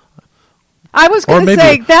 I was Or going to maybe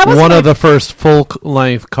say that was one my, of the first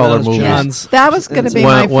full-length color That was movies. John's. that was going to be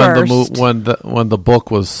when my when first. when the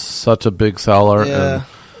book was such a big seller, Yeah. and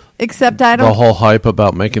Except I the don't. whole hype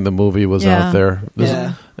about making the movie was Yeah. out there.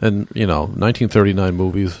 Yeah. And 1939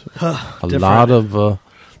 movies, a Different. lot of.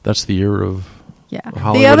 That's the year of. Yeah.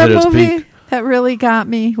 Hollywood The other hit its movie peak. that really got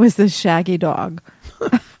me was the Shaggy Dog.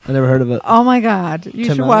 I never heard of it. Oh my God, you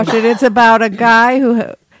Tim should watch Allen? it. It's about a guy who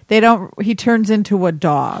he turns into a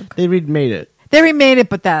dog. They remade it, They remade it,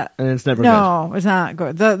 but that and it's never no, it's not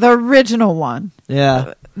good. The original one. good.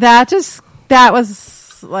 Yeah. That was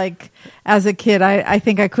like, as a kid, I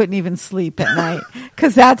think I couldn't even sleep at night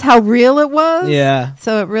because that's how real it was. Yeah.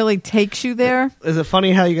 So it really takes you there. Is it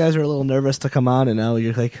funny how you guys are a little nervous to come on, and now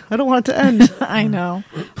you're like, I don't want it to end. I know.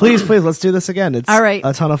 Please, let's do this again. It's All right.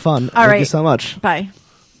 a ton of fun. All Thank right. you so much. Bye.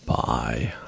 Bye.